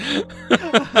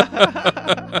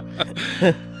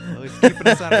 Well, he's keeping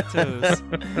us on our toes.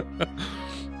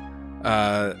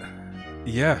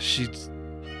 Yeah, she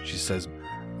says,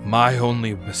 my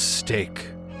only mistake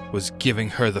was giving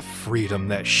her the freedom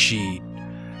that she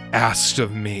asked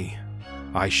of me.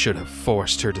 I should have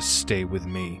forced her to stay with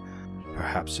me.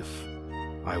 Perhaps if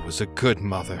I was a good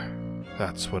mother,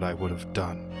 that's what I would have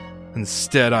done.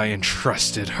 Instead, I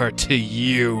entrusted her to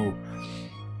you.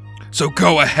 So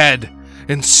go ahead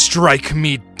and strike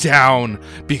me down,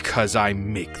 because I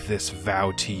make this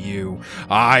vow to you.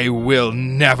 I will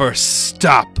never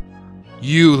stop.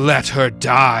 You let her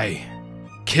die.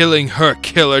 Killing her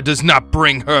killer does not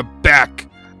bring her back.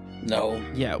 No.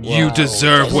 Yeah, well, You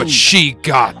deserve what she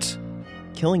got.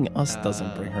 Killing us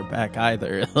doesn't bring her back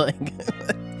either. Like,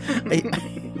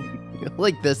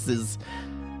 like this is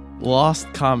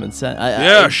lost common sense.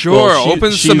 Yeah, sure. well,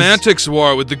 Open she's- semantics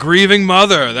war with the grieving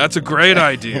mother. That's a great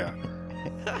idea.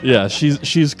 Yeah,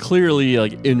 she's clearly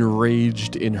like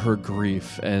enraged in her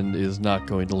grief and is not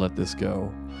going to let this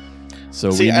go. So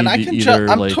See, we and need I to can either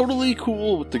I'm like totally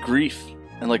cool with the grief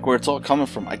and like where it's all coming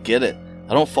from. I get it.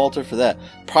 I don't fault her for that.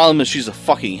 Problem is, she's a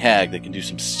fucking hag that can do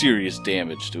some serious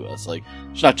damage to us. Like,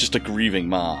 she's not just a grieving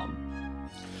mom.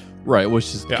 right, which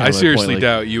is Yeah, kinda I my seriously point, like,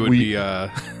 doubt you would we- be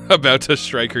about to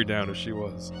strike her down if she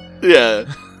was. Yeah.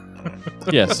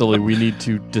 Yeah, so like we need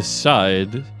to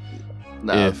decide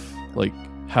No. if like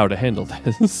how to handle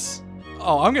this.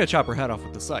 Oh, I'm gonna chop her head off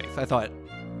with the scythe. I thought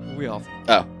we all.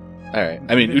 All right.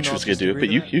 I mean, Didn't Utra's all gonna just do it, agree but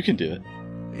to you that? you can do it.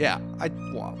 Yeah,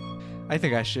 I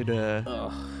think I should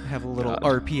have a little God.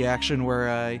 RP action where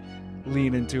I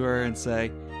lean into her and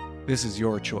say, "This is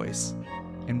your choice,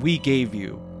 and we gave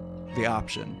you the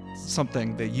option,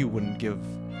 something that you wouldn't give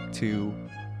to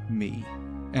me."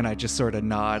 And I just sort of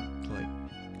nod, like,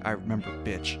 "I remember,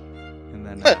 bitch," and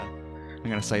then I'm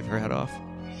gonna scythe her head off.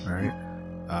 All right.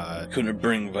 Couldn't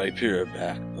bring Vipera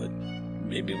back, but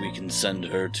maybe we can send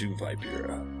her to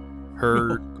Vipera.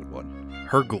 Her Good one.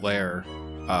 her glare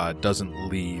doesn't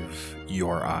leave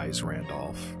your eyes,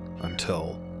 Randolph,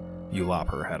 until you lop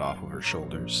her head off of her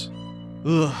shoulders.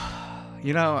 Ugh.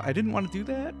 You know, I didn't want to do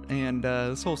that, and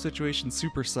this whole situation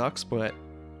super sucks, but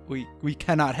we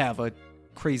cannot have a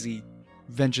crazy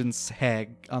vengeance hag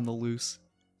on the loose.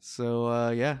 So,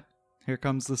 yeah, here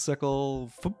comes the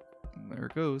sickle. Foop. There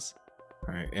it goes.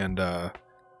 All right, and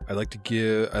I'd like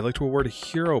to award a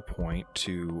hero point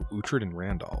to Uhtred and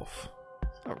Randolph.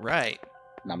 All right.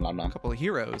 Nom nom A nom. couple of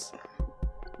heroes.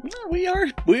 No, we are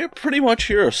pretty much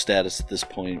hero status at this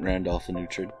point, Randolph and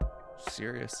Uhtred.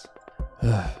 Serious.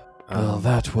 Well,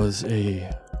 that was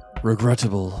a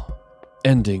regrettable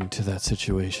ending to that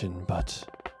situation, but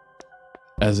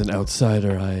as an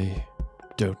outsider, I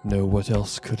don't know what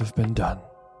else could have been done.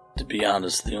 To be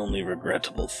honest, the only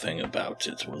regrettable thing about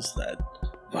it was that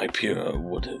Vipera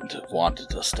wouldn't have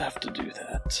wanted us to have to do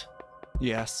that.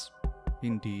 Yes,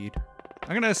 indeed.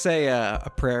 I'm gonna say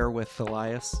a prayer with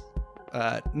Elias.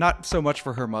 Not so much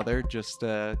for her mother, just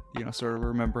sort of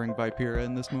remembering Vipera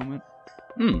in this moment.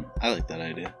 I like that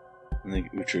idea. I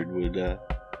think Uhtred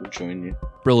would join you.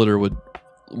 Brilliter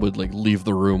would like leave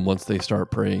the room once they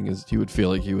start praying, as he would feel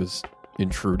like he was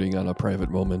intruding on a private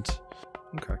moment.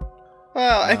 Okay.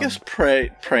 Well, I guess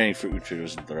praying for Uhtred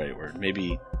wasn't the right word.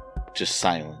 Maybe just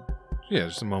silent. Yeah,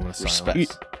 just a moment of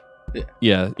Respect. silence.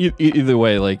 Yeah, either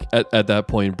way, like at that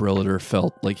point, Brilliter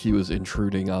felt like he was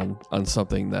intruding on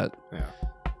something that Yeah.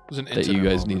 It was an that you intimate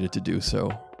guys moment. needed to do.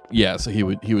 So yeah, so he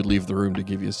would leave the room to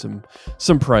give you some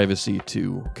privacy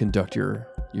to conduct your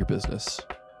business.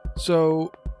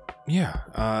 So, yeah,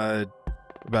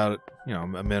 about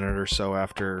a minute or so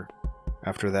after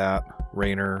that,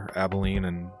 Raynor, Abilene,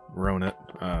 and Ronit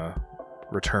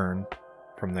return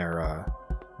from their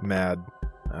mad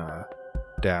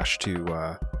dash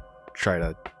to try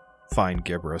to find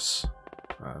Gibrus.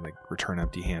 They return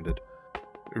empty-handed.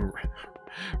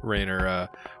 Raynor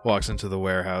walks into the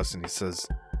warehouse and he says,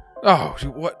 "Oh,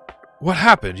 what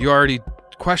happened? You already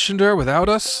questioned her without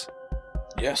us?"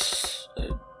 Yes.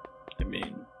 I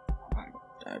mean,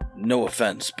 no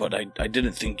offense, but I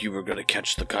didn't think you were going to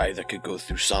catch the guy that could go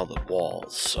through solid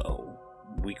walls, so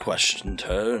we questioned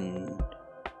her, and,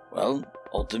 well,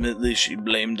 ultimately she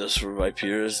blamed us for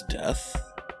Vipera's death.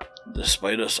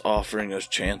 Despite us offering a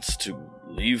chance to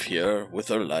leave here with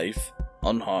her life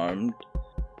unharmed,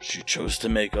 she chose to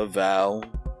make a vow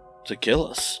to kill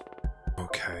us.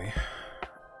 Okay.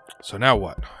 So now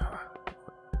what?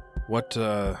 What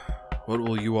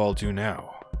will you all do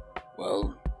now?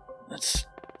 Well, it's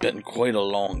been quite a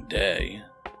long day.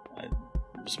 I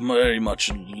was very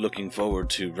much looking forward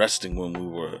to resting when we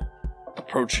were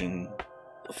approaching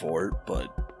the fort,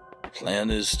 but the plan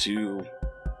is to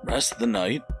rest the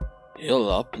night, heal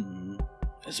up, and,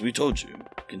 as we told you,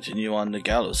 continue on the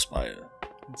Gallows Spire,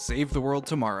 Save the world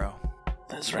tomorrow.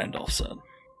 as Randolph said.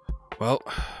 Well,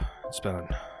 it's been,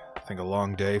 I think, a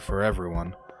long day for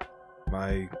everyone.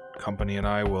 My company and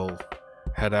I will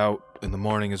head out in the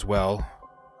morning as well.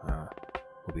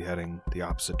 We'll be heading the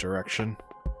opposite direction.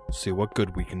 See what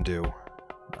good we can do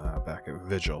back at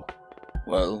Vigil.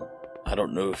 Well, I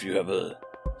don't know if you have a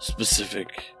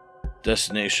specific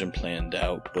destination planned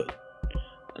out, but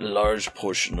a large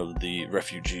portion of the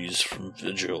refugees from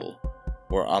Vigil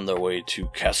were on their way to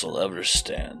Castle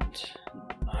Everstand.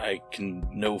 I can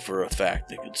know for a fact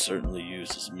they could certainly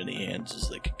use as many hands as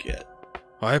they could get.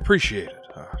 I appreciate it.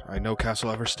 I know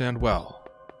Castle Everstand well.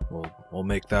 We'll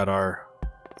make that our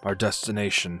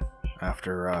destination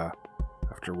after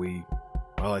we.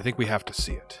 Well, I think we have to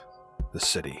see it. the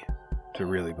city to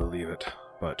really believe it,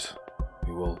 but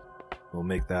we'll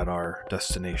make that our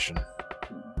destination.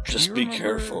 Just be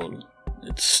careful.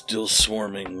 It's still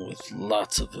swarming with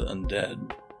lots of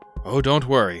undead. Oh, don't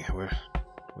worry.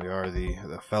 We are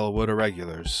the Fellwood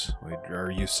Irregulars. We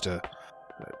are used to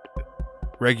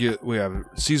we have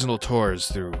seasonal tours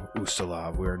through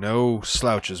Ustalav. We are no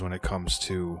slouches when it comes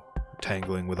to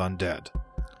tangling with undead.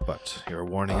 But your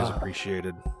warning is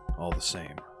appreciated all the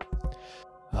same.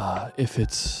 If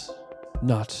it's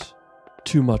not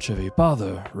too much of a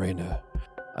bother, Rainer,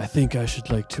 I think I should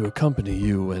like to accompany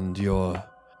you and your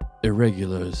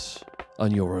irregulars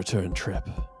on your return trip.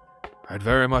 I'd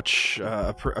very much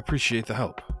appreciate the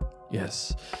help.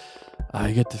 Yes,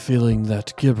 I get the feeling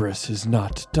that Gibris is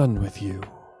not done with you,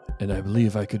 and I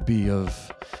believe I could be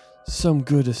of some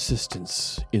good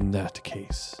assistance in that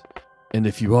case. And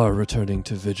if you are returning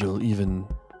to Vigil, even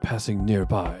passing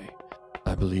nearby,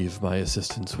 I believe my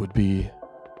assistance would be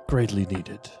greatly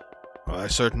needed. Well, I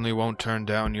certainly won't turn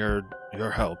down your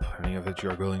help, any of it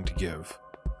you're willing to give.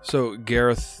 So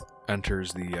Gareth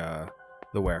enters the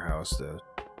warehouse,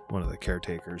 one of the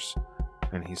caretakers,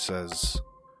 and he says,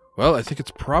 "Well, I think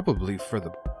it's probably for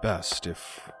the best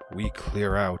if we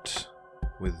clear out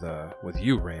with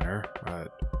you, Rainer.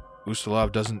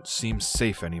 Ustalav doesn't seem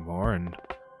safe anymore, and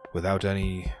without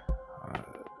any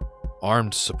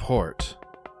armed support,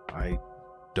 I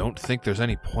don't think there's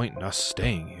any point in us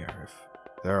staying here. If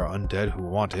there are undead who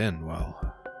want in,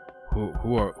 well, who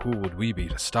would we be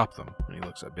to stop them?" And he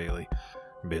looks at Bailey,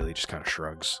 and Bailey just kind of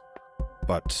shrugs.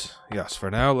 But yes,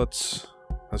 for now, let's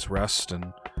rest,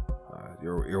 and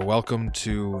you're welcome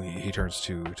to. He turns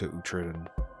to Uhtred and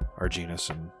Arginus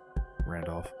and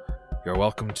Randolph. You're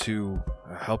welcome to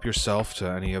help yourself to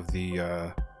any of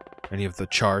the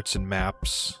charts and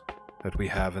maps that we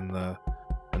have in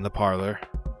the parlor.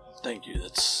 Thank you.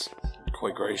 That's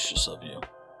quite gracious of you.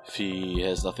 If he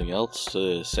has nothing else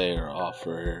to say or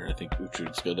offer, I think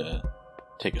Uhtred's gonna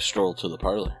take a stroll to the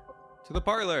parlor. To the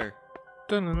parlor.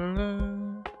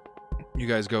 Dun-dun-dun-dun. You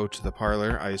guys go to the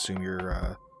parlor. I assume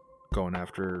you're going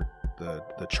after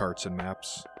the charts and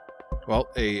maps. Well,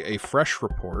 a fresh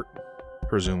report,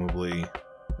 presumably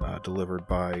delivered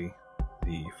by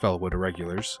the Fellwood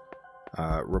Irregulars,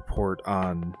 report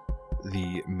on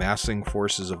the massing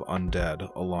forces of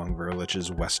undead along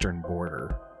Verlich's western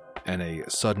border, and a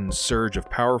sudden surge of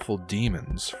powerful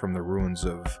demons from the ruins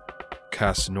of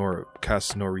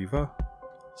Casnoriva.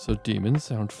 So demons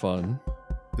sound fun.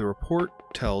 The report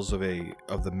tells of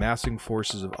the massing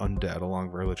forces of undead along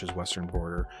Verlich's western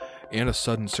border, and a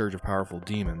sudden surge of powerful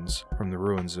demons from the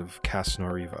ruins of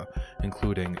Casnoriva,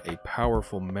 including a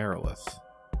powerful Marilith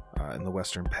in the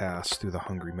western pass through the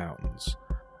Hungry Mountains.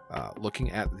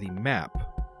 Looking at the map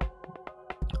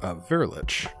of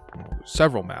Verlich,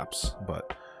 several maps,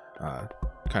 but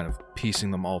kind of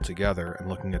piecing them all together and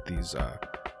looking at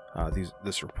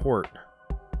this report,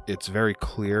 it's very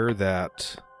clear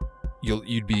that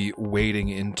you'd be wading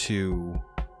into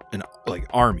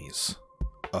armies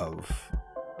of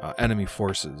enemy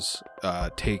forces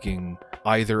taking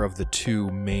either of the two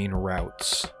main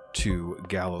routes to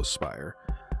Gallowspire.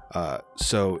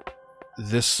 So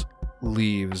this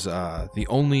leaves the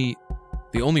only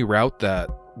route that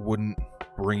wouldn't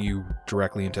bring you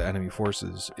directly into enemy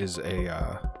forces is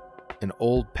an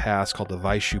old pass called the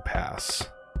Vaishu Pass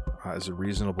as a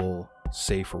reasonable,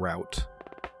 safe route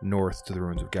north to the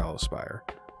ruins of Gallowspire.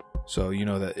 So you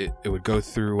know that it would go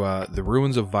through the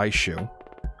ruins of Vaishu,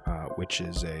 which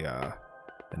is an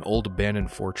old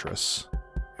abandoned fortress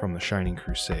from the Shining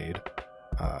Crusade,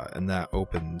 and that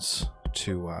opens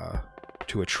to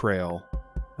a trail,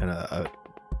 and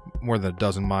more than a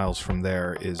dozen miles from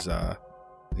there is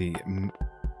the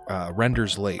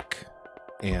Render's Lake,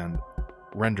 and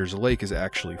Render's Lake is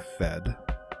actually fed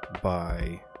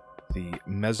by the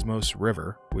Mesmos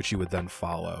River, which you would then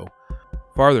follow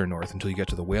farther north until you get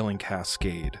to the Wailing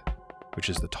Cascade, which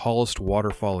is the tallest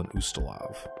waterfall in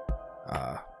Ustalav.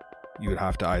 You would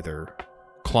have to either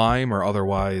climb or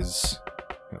otherwise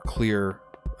clear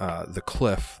the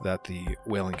cliff that the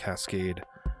Wailing Cascade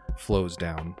flows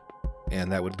down, and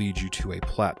that would lead you to a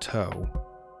plateau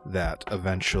that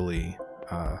eventually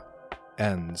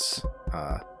ends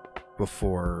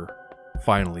before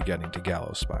finally getting to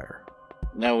Gallowspire.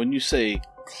 Now, when you say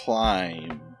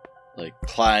climb like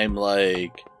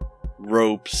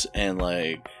ropes and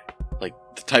like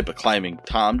the type of climbing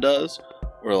Tom does,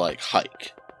 or like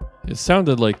hike? It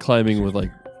sounded like climbing with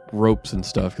like ropes and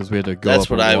stuff because we had to go. That's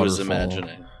up what a I was waterfall.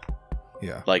 imagining.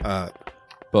 Yeah, Like,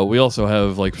 But we also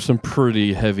have like some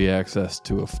pretty heavy access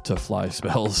to fly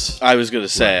spells. I was gonna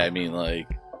say, I mean, like,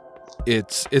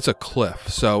 it's a cliff,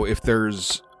 so if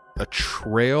there's a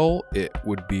trail, it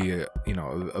would be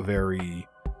a very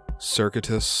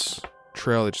circuitous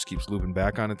trail that just keeps looping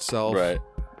back on itself. Right.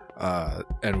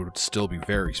 And would still be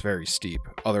very, very steep.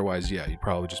 Otherwise, yeah, you'd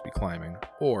probably just be climbing.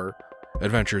 Or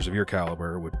adventurers of your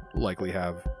caliber would likely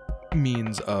have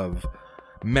means of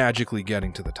magically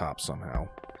getting to the top somehow.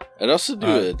 I'd also do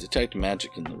a detect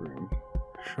magic in the room.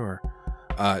 Sure.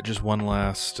 Just one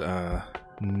last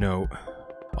note.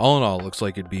 All in all, it looks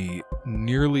like it'd be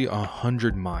nearly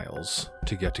 100 miles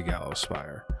to get to Gallows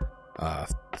Spire,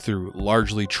 through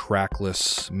largely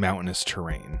trackless, mountainous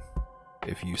terrain.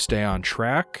 If you stay on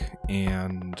track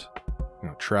and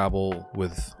travel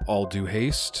with all due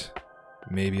haste,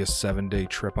 maybe a 7-day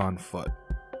trip on foot.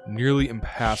 Nearly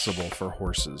impassable for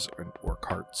horses or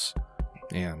carts.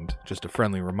 And just a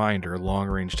friendly reminder,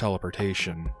 long-range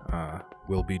teleportation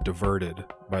will be diverted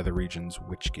by the region's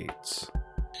witch gates.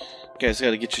 You guys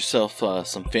gotta get yourself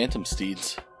some phantom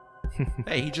steeds.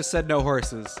 Hey, he just said no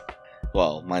horses.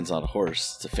 Well, mine's not a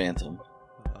horse, it's a phantom.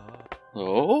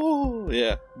 Oh,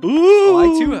 yeah. Boo!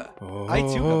 Oh, I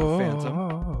too have a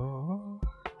phantom.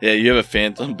 Yeah, you have a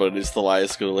phantom, but is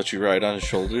Thalias gonna let you ride on his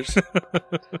shoulders?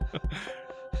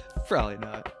 Probably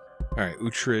not. Alright,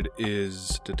 Uhtred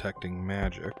is detecting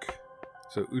magic.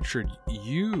 So, Uhtred,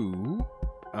 you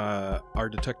are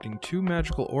detecting 2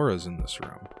 magical auras in this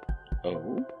room.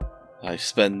 Oh? I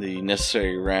spend the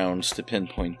necessary rounds to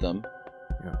pinpoint them.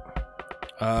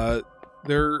 Yeah.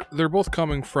 They're both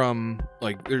coming from,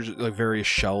 there's various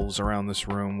shelves around this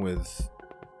room with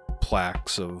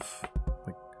plaques of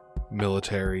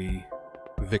military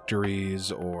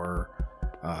victories or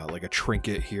a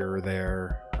trinket here or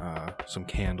there, some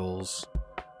candles,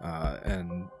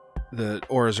 and the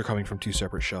auras are coming from 2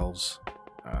 separate shelves.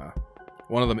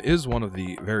 One of them is one of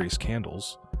the various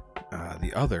candles.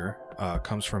 The other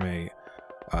comes from a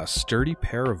sturdy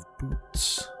pair of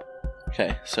boots.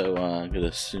 Okay, so I'm gonna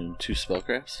assume 2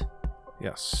 spellcrafts.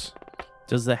 Yes.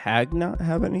 Does the hag not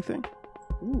have anything?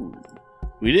 Ooh.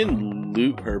 We didn't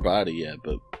loot her body yet,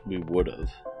 but we would have.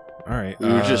 All right. We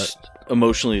were just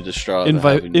emotionally distraught. In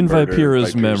having murdered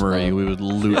Vipera's memory, mom. we would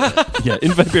loot. Yeah,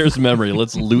 in Vipera's memory,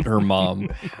 let's loot her mom.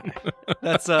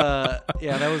 That's that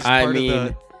was part of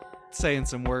the saying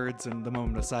some words in the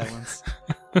moment of silence.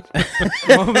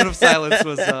 The moment of silence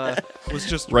was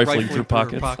just Rifling through through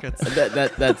her pockets.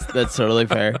 That's totally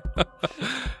fair.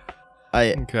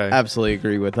 I Okay. absolutely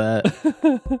agree with that.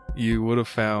 You would have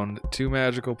found 2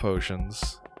 magical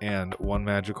potions and 1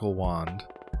 magical wand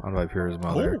on Vipera's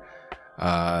mother.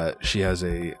 She has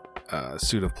a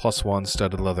suit of +1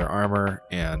 studded leather armor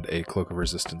and a cloak of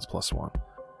resistance +1,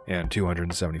 and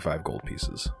 275 gold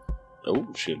pieces. Oh,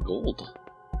 she had gold.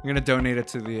 I'm gonna donate it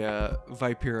to the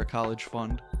Vipera College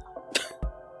Fund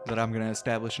that I'm gonna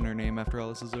establish in her name after all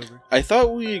this is over. I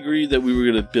thought we agreed that we were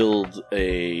gonna build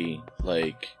a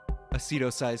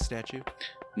Aceto-sized statue.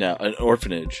 an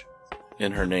orphanage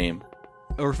in her name.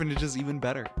 Orphanage is even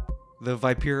better. The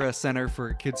Vipera Center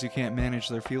for kids who can't manage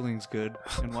their feelings good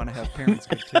and want to have parents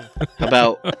good too.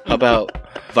 How about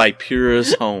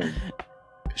Vipera's home?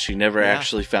 She never Yeah.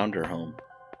 actually found her home.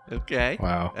 Okay.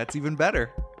 Wow. That's even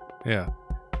better. Yeah.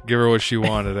 Give her what she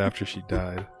wanted after she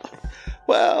died.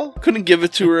 Well, couldn't give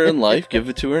it to her in life, give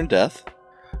it to her in death.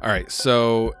 All right,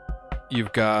 so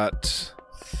you've got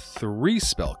 3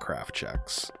 spellcraft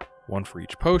checks. 1 for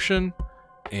each potion,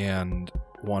 and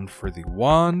 1 for the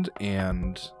wand,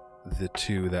 and the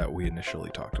 2 that we initially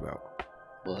talked about.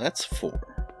 Well, that's 4.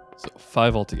 So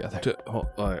 5 altogether. 5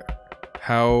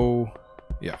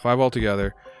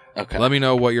 altogether. Okay. Let me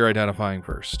know what you're identifying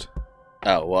first.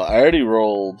 Oh, well, I already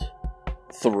rolled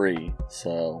 3,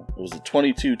 so it was a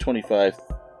 22, 25,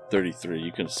 33.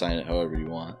 You can assign it however you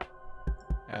want.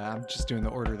 I'm just doing the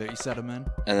order that you set them in.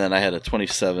 And then I had a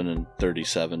 27 and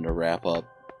 37 to wrap up.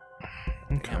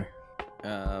 Okay.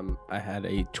 I had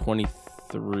a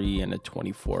 23 and a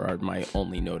 24 are my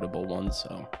only notable ones,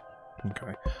 so.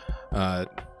 Okay. All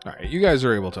right, you guys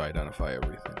are able to identify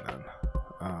everything then.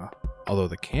 Although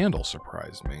the candle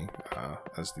surprised me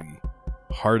as the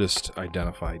hardest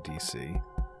identified DC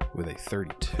with a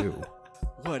 32.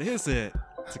 What is it?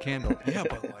 It's a candle. Yeah,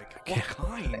 but what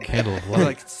kind? Candle of We're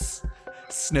light.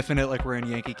 Sniffing it like we're in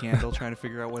Yankee Candle, trying to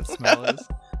figure out what the smell is.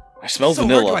 I smell so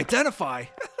vanilla. hard to identify.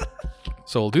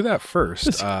 So we'll do that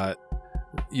first.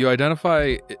 You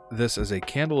identify this as a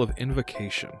candle of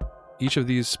invocation. Each of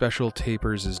these special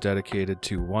tapers is dedicated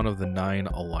to one of the 9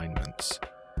 alignments.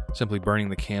 Simply burning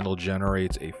the candle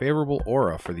generates a favorable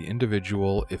aura for the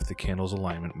individual if the candle's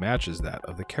alignment matches that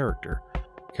of the character.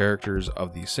 Characters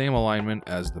of the same alignment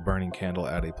as the burning candle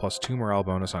add a +2 morale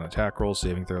bonus on attack rolls,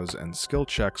 saving throws, and skill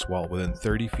checks while within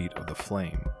 30 feet of the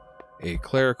flame. A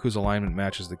cleric whose alignment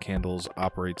matches the candle's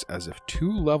operates as if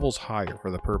 2 levels higher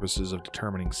for the purposes of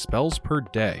determining spells per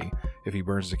day if he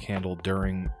burns the candle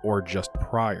during or just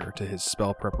prior to his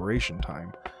spell preparation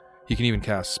time. He can even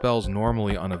cast spells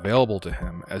normally unavailable to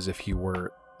him as if he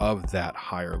were of that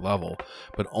higher level,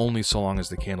 but only so long as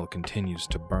the candle continues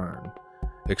to burn.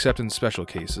 Except in special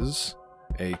cases,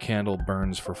 a candle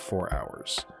burns for 4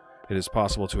 hours. It is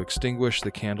possible to extinguish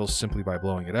the candle simply by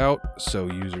blowing it out, so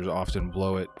users often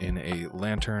place it in a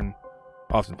lantern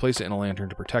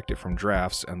to protect it from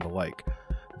drafts and the like.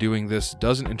 Doing this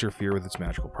doesn't interfere with its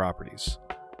magical properties.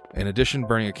 In addition,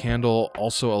 burning a candle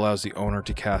also allows the owner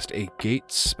to cast a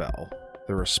gate spell,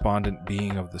 the respondent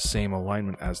being of the same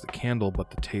alignment as the candle, but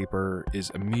the taper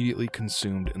is immediately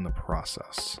consumed in the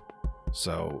process.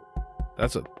 So,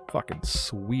 that's a fucking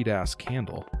sweet-ass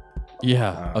candle.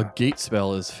 Yeah, a gate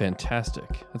spell is fantastic.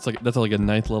 That's like a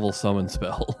 9th level summon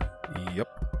spell. Yep.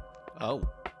 Oh.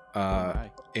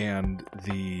 And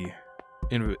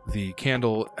the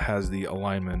candle has the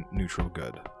alignment neutral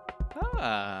good.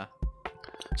 Ah.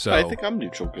 So I think I'm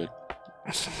neutral good.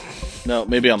 No,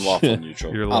 maybe I'm lawful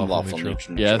neutral. You're I'm lawful lawful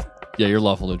neutral. neutral. Yeah, you're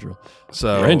lawful neutral.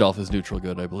 So Randolph is neutral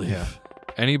good, I believe. Yeah.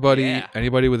 Anybody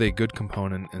Yeah. with a good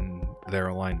component in their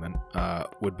alignment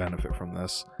would benefit from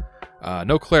this.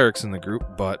 No clerics in the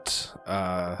group, but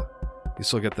you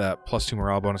still get that +2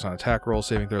 morale bonus on attack rolls,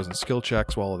 saving throws, and skill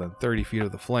checks while within 30 feet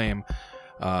of the flame,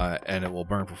 and it will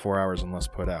burn for 4 hours unless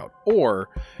put out. Or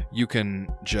you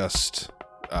can just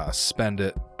spend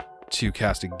it to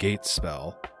cast a gate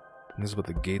spell. And this is what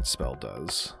the gate spell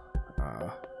does.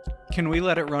 Can we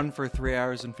let it run for 3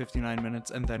 hours and 59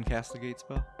 minutes and then cast the gate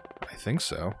spell? I think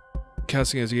so.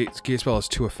 Casting as a gate spell has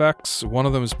 2 effects. One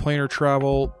of them is planar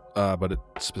travel, but it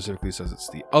specifically says it's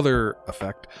the other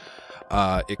effect.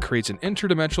 It creates an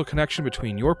interdimensional connection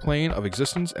between your plane of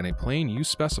existence and a plane you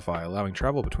specify, allowing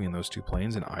travel between those 2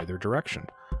 planes in either direction.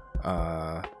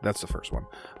 That's the first one.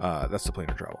 That's the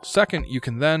planar travel. Second, you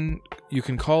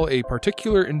can call a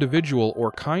particular individual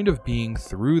or kind of being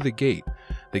through the gate.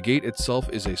 The gate itself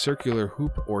is a circular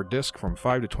hoop or disc from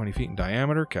 5 to 20 feet in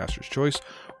diameter, caster's choice,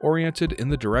 oriented in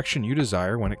the direction you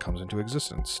desire when it comes into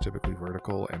existence, typically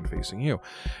vertical and facing you.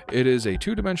 It is a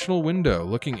 2-dimensional window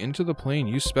looking into the plane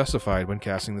you specified when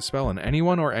casting the spell, and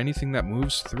anyone or anything that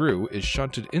moves through is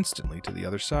shunted instantly to the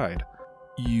other side.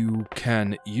 You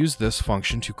can use this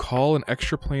function to call an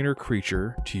extraplanar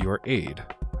creature to your aid.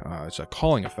 It's a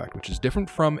calling effect, which is different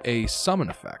from a summon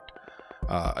effect.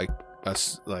 A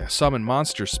summon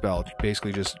monster spell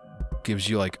basically just gives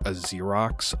you like a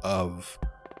Xerox of,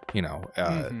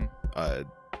 a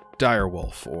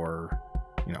direwolf or,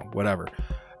 whatever.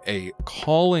 A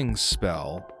calling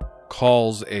spell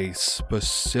calls a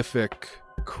specific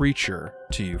creature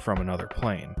to you from another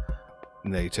plane.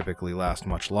 They typically last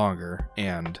much longer,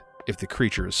 and if the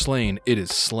creature is slain, it is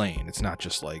slain. It's not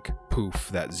just like, poof,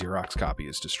 that Xerox copy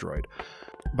is destroyed.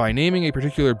 By naming a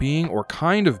particular being or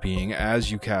kind of being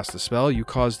as you cast the spell, you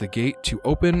cause the gate to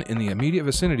open in the immediate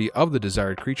vicinity of the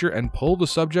desired creature and pull the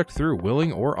subject through,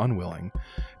 willing or unwilling.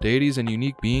 Deities and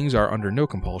unique beings are under no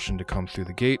compulsion to come through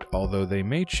the gate, although they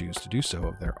may choose to do so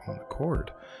of their own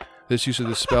accord. This use of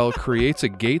the spell creates a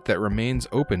gate that remains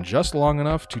open just long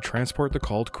enough to transport the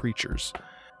called creatures.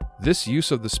 This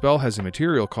use of the spell has a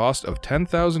material cost of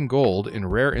 10,000 gold in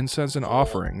rare incense and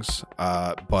offerings,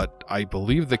 but I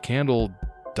believe the candle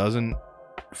doesn't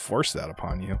force that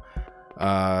upon you.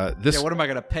 What am I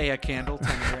going to pay a candle?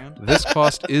 10 grand? This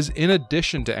cost is in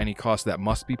addition to any cost that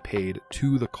must be paid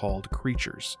to the called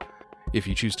creatures. If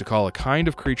you choose to call a kind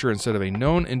of creature instead of a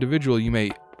known individual, you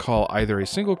may call either a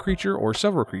single creature or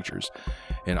several creatures.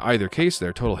 In either case,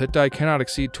 their total hit die cannot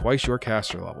exceed twice your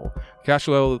caster level.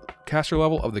 Caster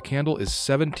level of the candle is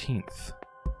 17th.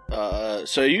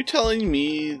 So are you telling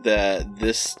me that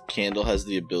this candle has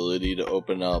the ability to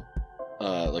open up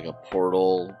like a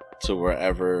portal to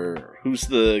wherever? Who's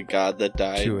the god that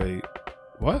died? To a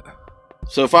what?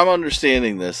 So if I'm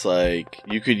understanding this, like,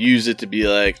 you could use it to be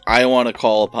like, I want to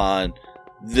call upon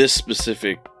this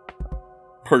specific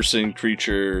person,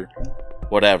 creature,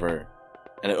 whatever,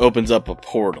 and it opens up a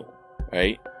portal,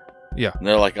 right? Yeah. And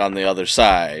they're like on the other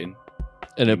side.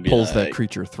 And it You'd be pulls that like-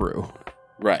 creature through.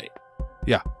 Right.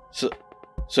 Yeah. So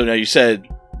now you said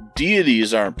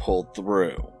deities aren't pulled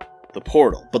through the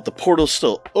portal, but the portal's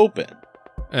still open.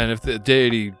 And if the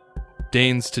deity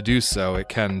deigns to do so, it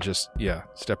can just,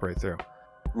 step right through.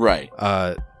 Right.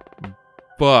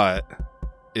 But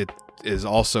it is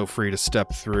also free to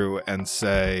step through and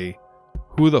say,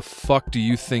 who the fuck do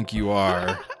you think you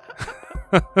are?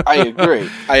 I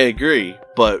agree.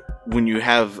 But when you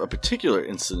have a particular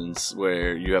instance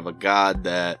where you have a god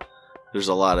that there's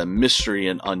a lot of mystery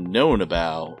and unknown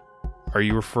about. Are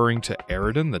you referring to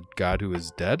Eridan, the god who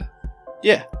is dead?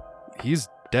 Yeah. He's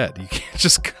dead. You can't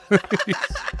just.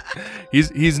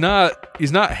 he's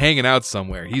not hanging out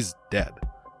somewhere. He's dead.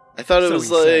 I thought it So was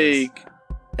he like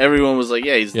everyone was like,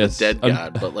 yeah, he's Yes, the dead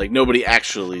god, but like nobody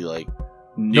actually like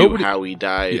knew Nobody- how he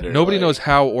died. Yeah, or, nobody like- knows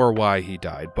how or why he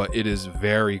died, but it is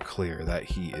very clear that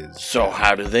he is. So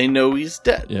how do they know he's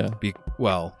dead? Yeah.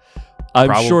 Well, I'm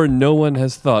Probab- sure no one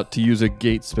has thought to use a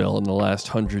gate spell in the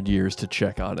last 100 years to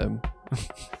check on him.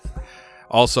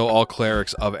 also all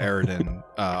clerics of Eridan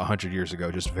 100 years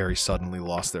ago just very suddenly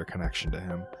lost their connection to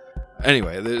him.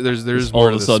 Anyway, there's more All to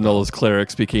of a this sudden, spell. all those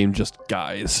clerics became just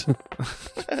guys.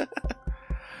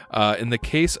 In the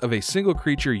case of a single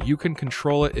creature, you can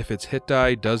control it if its hit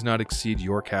die does not exceed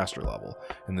your caster level.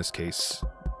 In this case,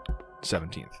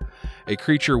 17th. A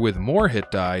creature with more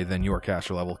hit die than your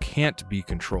caster level can't be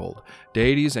controlled.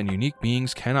 Deities and unique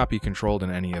beings cannot be controlled in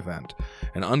any event.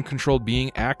 An uncontrolled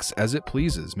being acts as it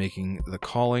pleases, making the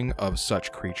calling of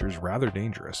such creatures rather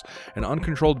dangerous. An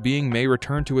uncontrolled being may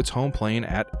return to its home plane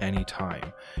at any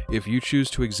time. If you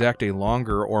choose to exact a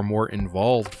longer or more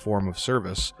involved form of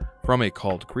service from a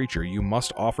called creature, you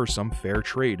must offer some fair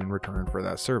trade in return for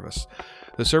that service.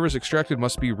 The service extracted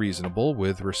must be reasonable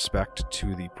with respect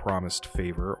to the promised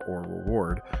favor or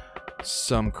reward.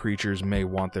 Some creatures may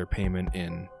want their payment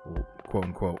in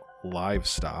quote-unquote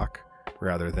livestock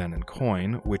rather than in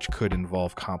coin, which could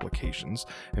involve complications.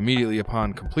 Immediately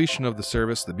upon completion of the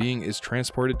service, the being is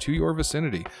transported to your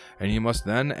vicinity, and you must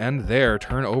then and there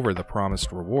turn over the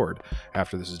promised reward.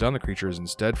 After this is done, the creature is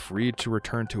instead freed to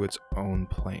return to its own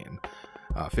plane.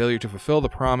 Failure to fulfill the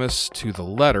promise to the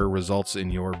letter results in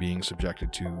your being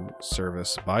subjected to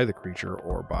service by the creature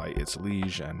or by its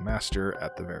liege and master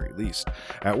at the very least.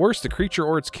 At worst, the creature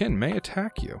or its kin may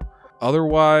attack you.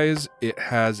 Otherwise, it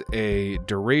has a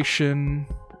duration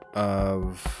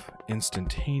of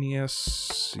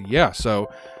instantaneous. Yeah, so,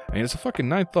 I mean, it's a fucking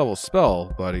 9th level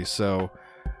spell, buddy, so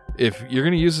if you're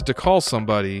going to use it to call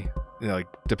somebody, you know, like,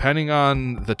 depending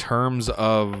on the terms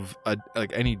of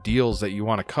like any deals that you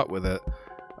want to cut with it,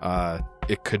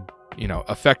 it could, you know,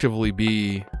 effectively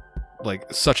be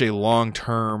like such a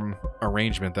long-term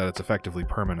arrangement that it's effectively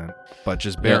permanent. But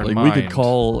just bear in mind, we could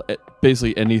call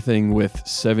basically anything with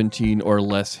 17 or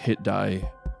less hit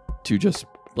die to just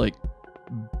like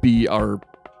be our,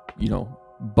 you know,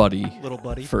 buddy Little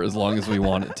buddy. for as long as we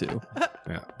want it to.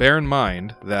 yeah, bear in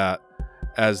mind that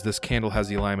as this candle has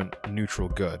the alignment neutral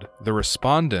good, the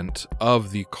respondent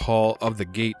of the call of the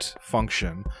gate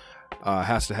function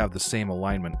has to have the same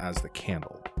alignment as the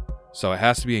candle. So it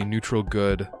has to be a neutral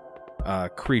good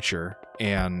creature,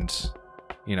 and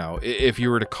you know, if you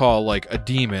were to call like a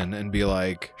demon and be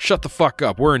like, shut the fuck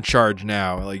up, we're in charge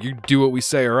now, like you do what we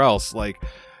say or else, like,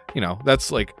 you know,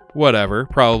 that's like whatever,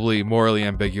 probably morally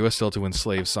ambiguous still to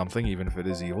enslave something even if it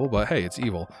is evil, but hey, it's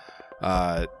evil.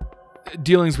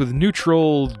 Dealings with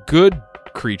neutral good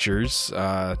creatures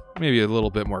maybe a little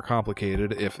bit more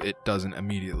complicated if it doesn't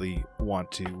immediately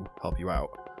want to help you out.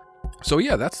 So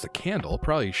yeah, that's the candle.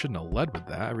 Probably shouldn't have led with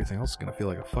that. Everything else is gonna feel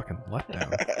like a fucking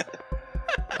letdown.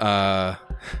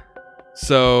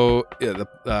 So yeah,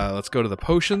 let's go to the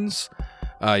potions.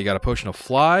 You got a potion of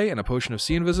fly and a potion of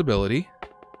see invisibility.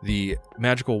 The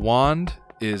magical wand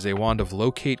is a wand of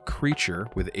locate creature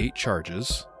with 8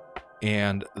 charges,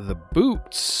 and the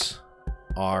boots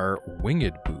are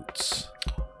winged boots.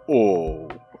 Oh.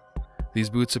 These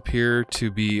boots appear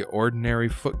to be ordinary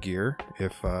footgear,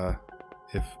 if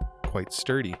quite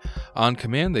sturdy. On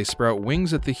command, they sprout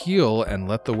wings at the heel and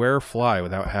let the wearer fly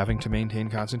without having to maintain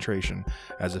concentration,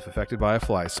 as if affected by a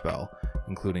fly spell,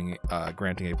 including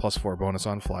granting a +4 bonus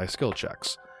on fly skill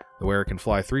checks. The wearer can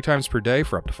fly 3 times per day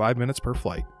for up to 5 minutes per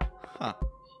flight. Huh.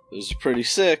 Those are pretty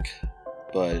sick,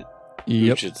 but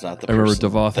Yep. it's not the I remember person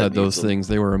Devoth that had those needs them. things.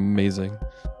 They were amazing.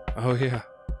 Oh yeah.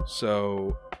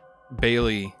 So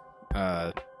Bailey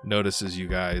notices you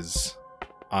guys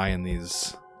eyeing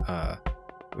these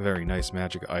very nice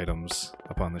magic items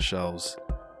up on the shelves,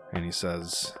 and he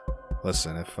says,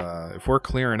 "Listen, if we're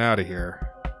clearing out of here,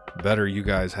 better you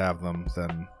guys have them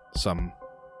than some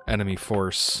enemy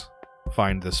force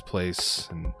find this place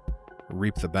and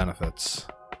reap the benefits.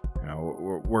 You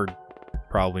know, we're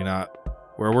probably not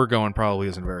where we're going. Probably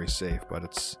isn't very safe, but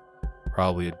it's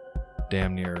probably a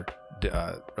damn near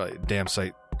damn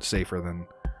sight safer than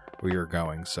where you're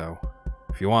going. So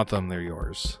if you want them, they're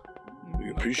yours." We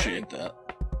appreciate that.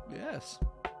 Yes.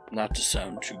 Not to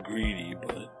sound too greedy,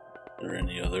 but are there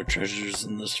any other treasures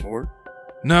in this fort?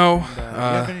 No. And, do you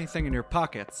have anything in your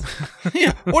pockets?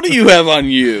 Yeah, what do you have on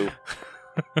you?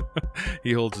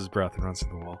 He holds his breath and runs to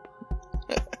the wall.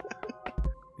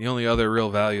 The only other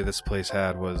real value this place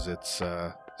had was its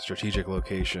strategic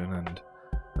location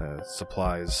and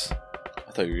supplies.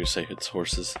 I thought you were going to say it's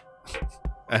horses.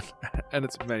 and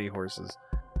its many horses.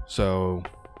 So,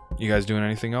 you guys doing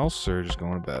anything else, or just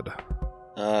going to bed?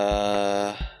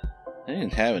 I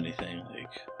didn't have anything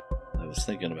I was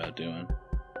thinking about doing.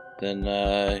 Then,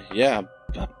 yeah,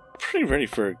 I'm pretty ready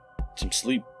for some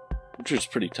sleep. I'm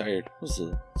just pretty tired. It was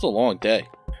a long day.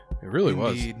 It really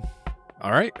was. Indeed.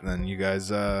 All right, then you guys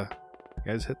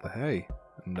hit the hay,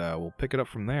 and we'll pick it up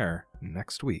from there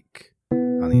next week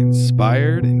on the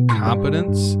Inspired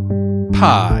Incompetence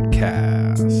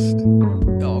Podcast.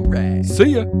 All right.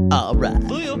 See ya. All right.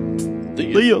 See ya.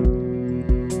 Leo.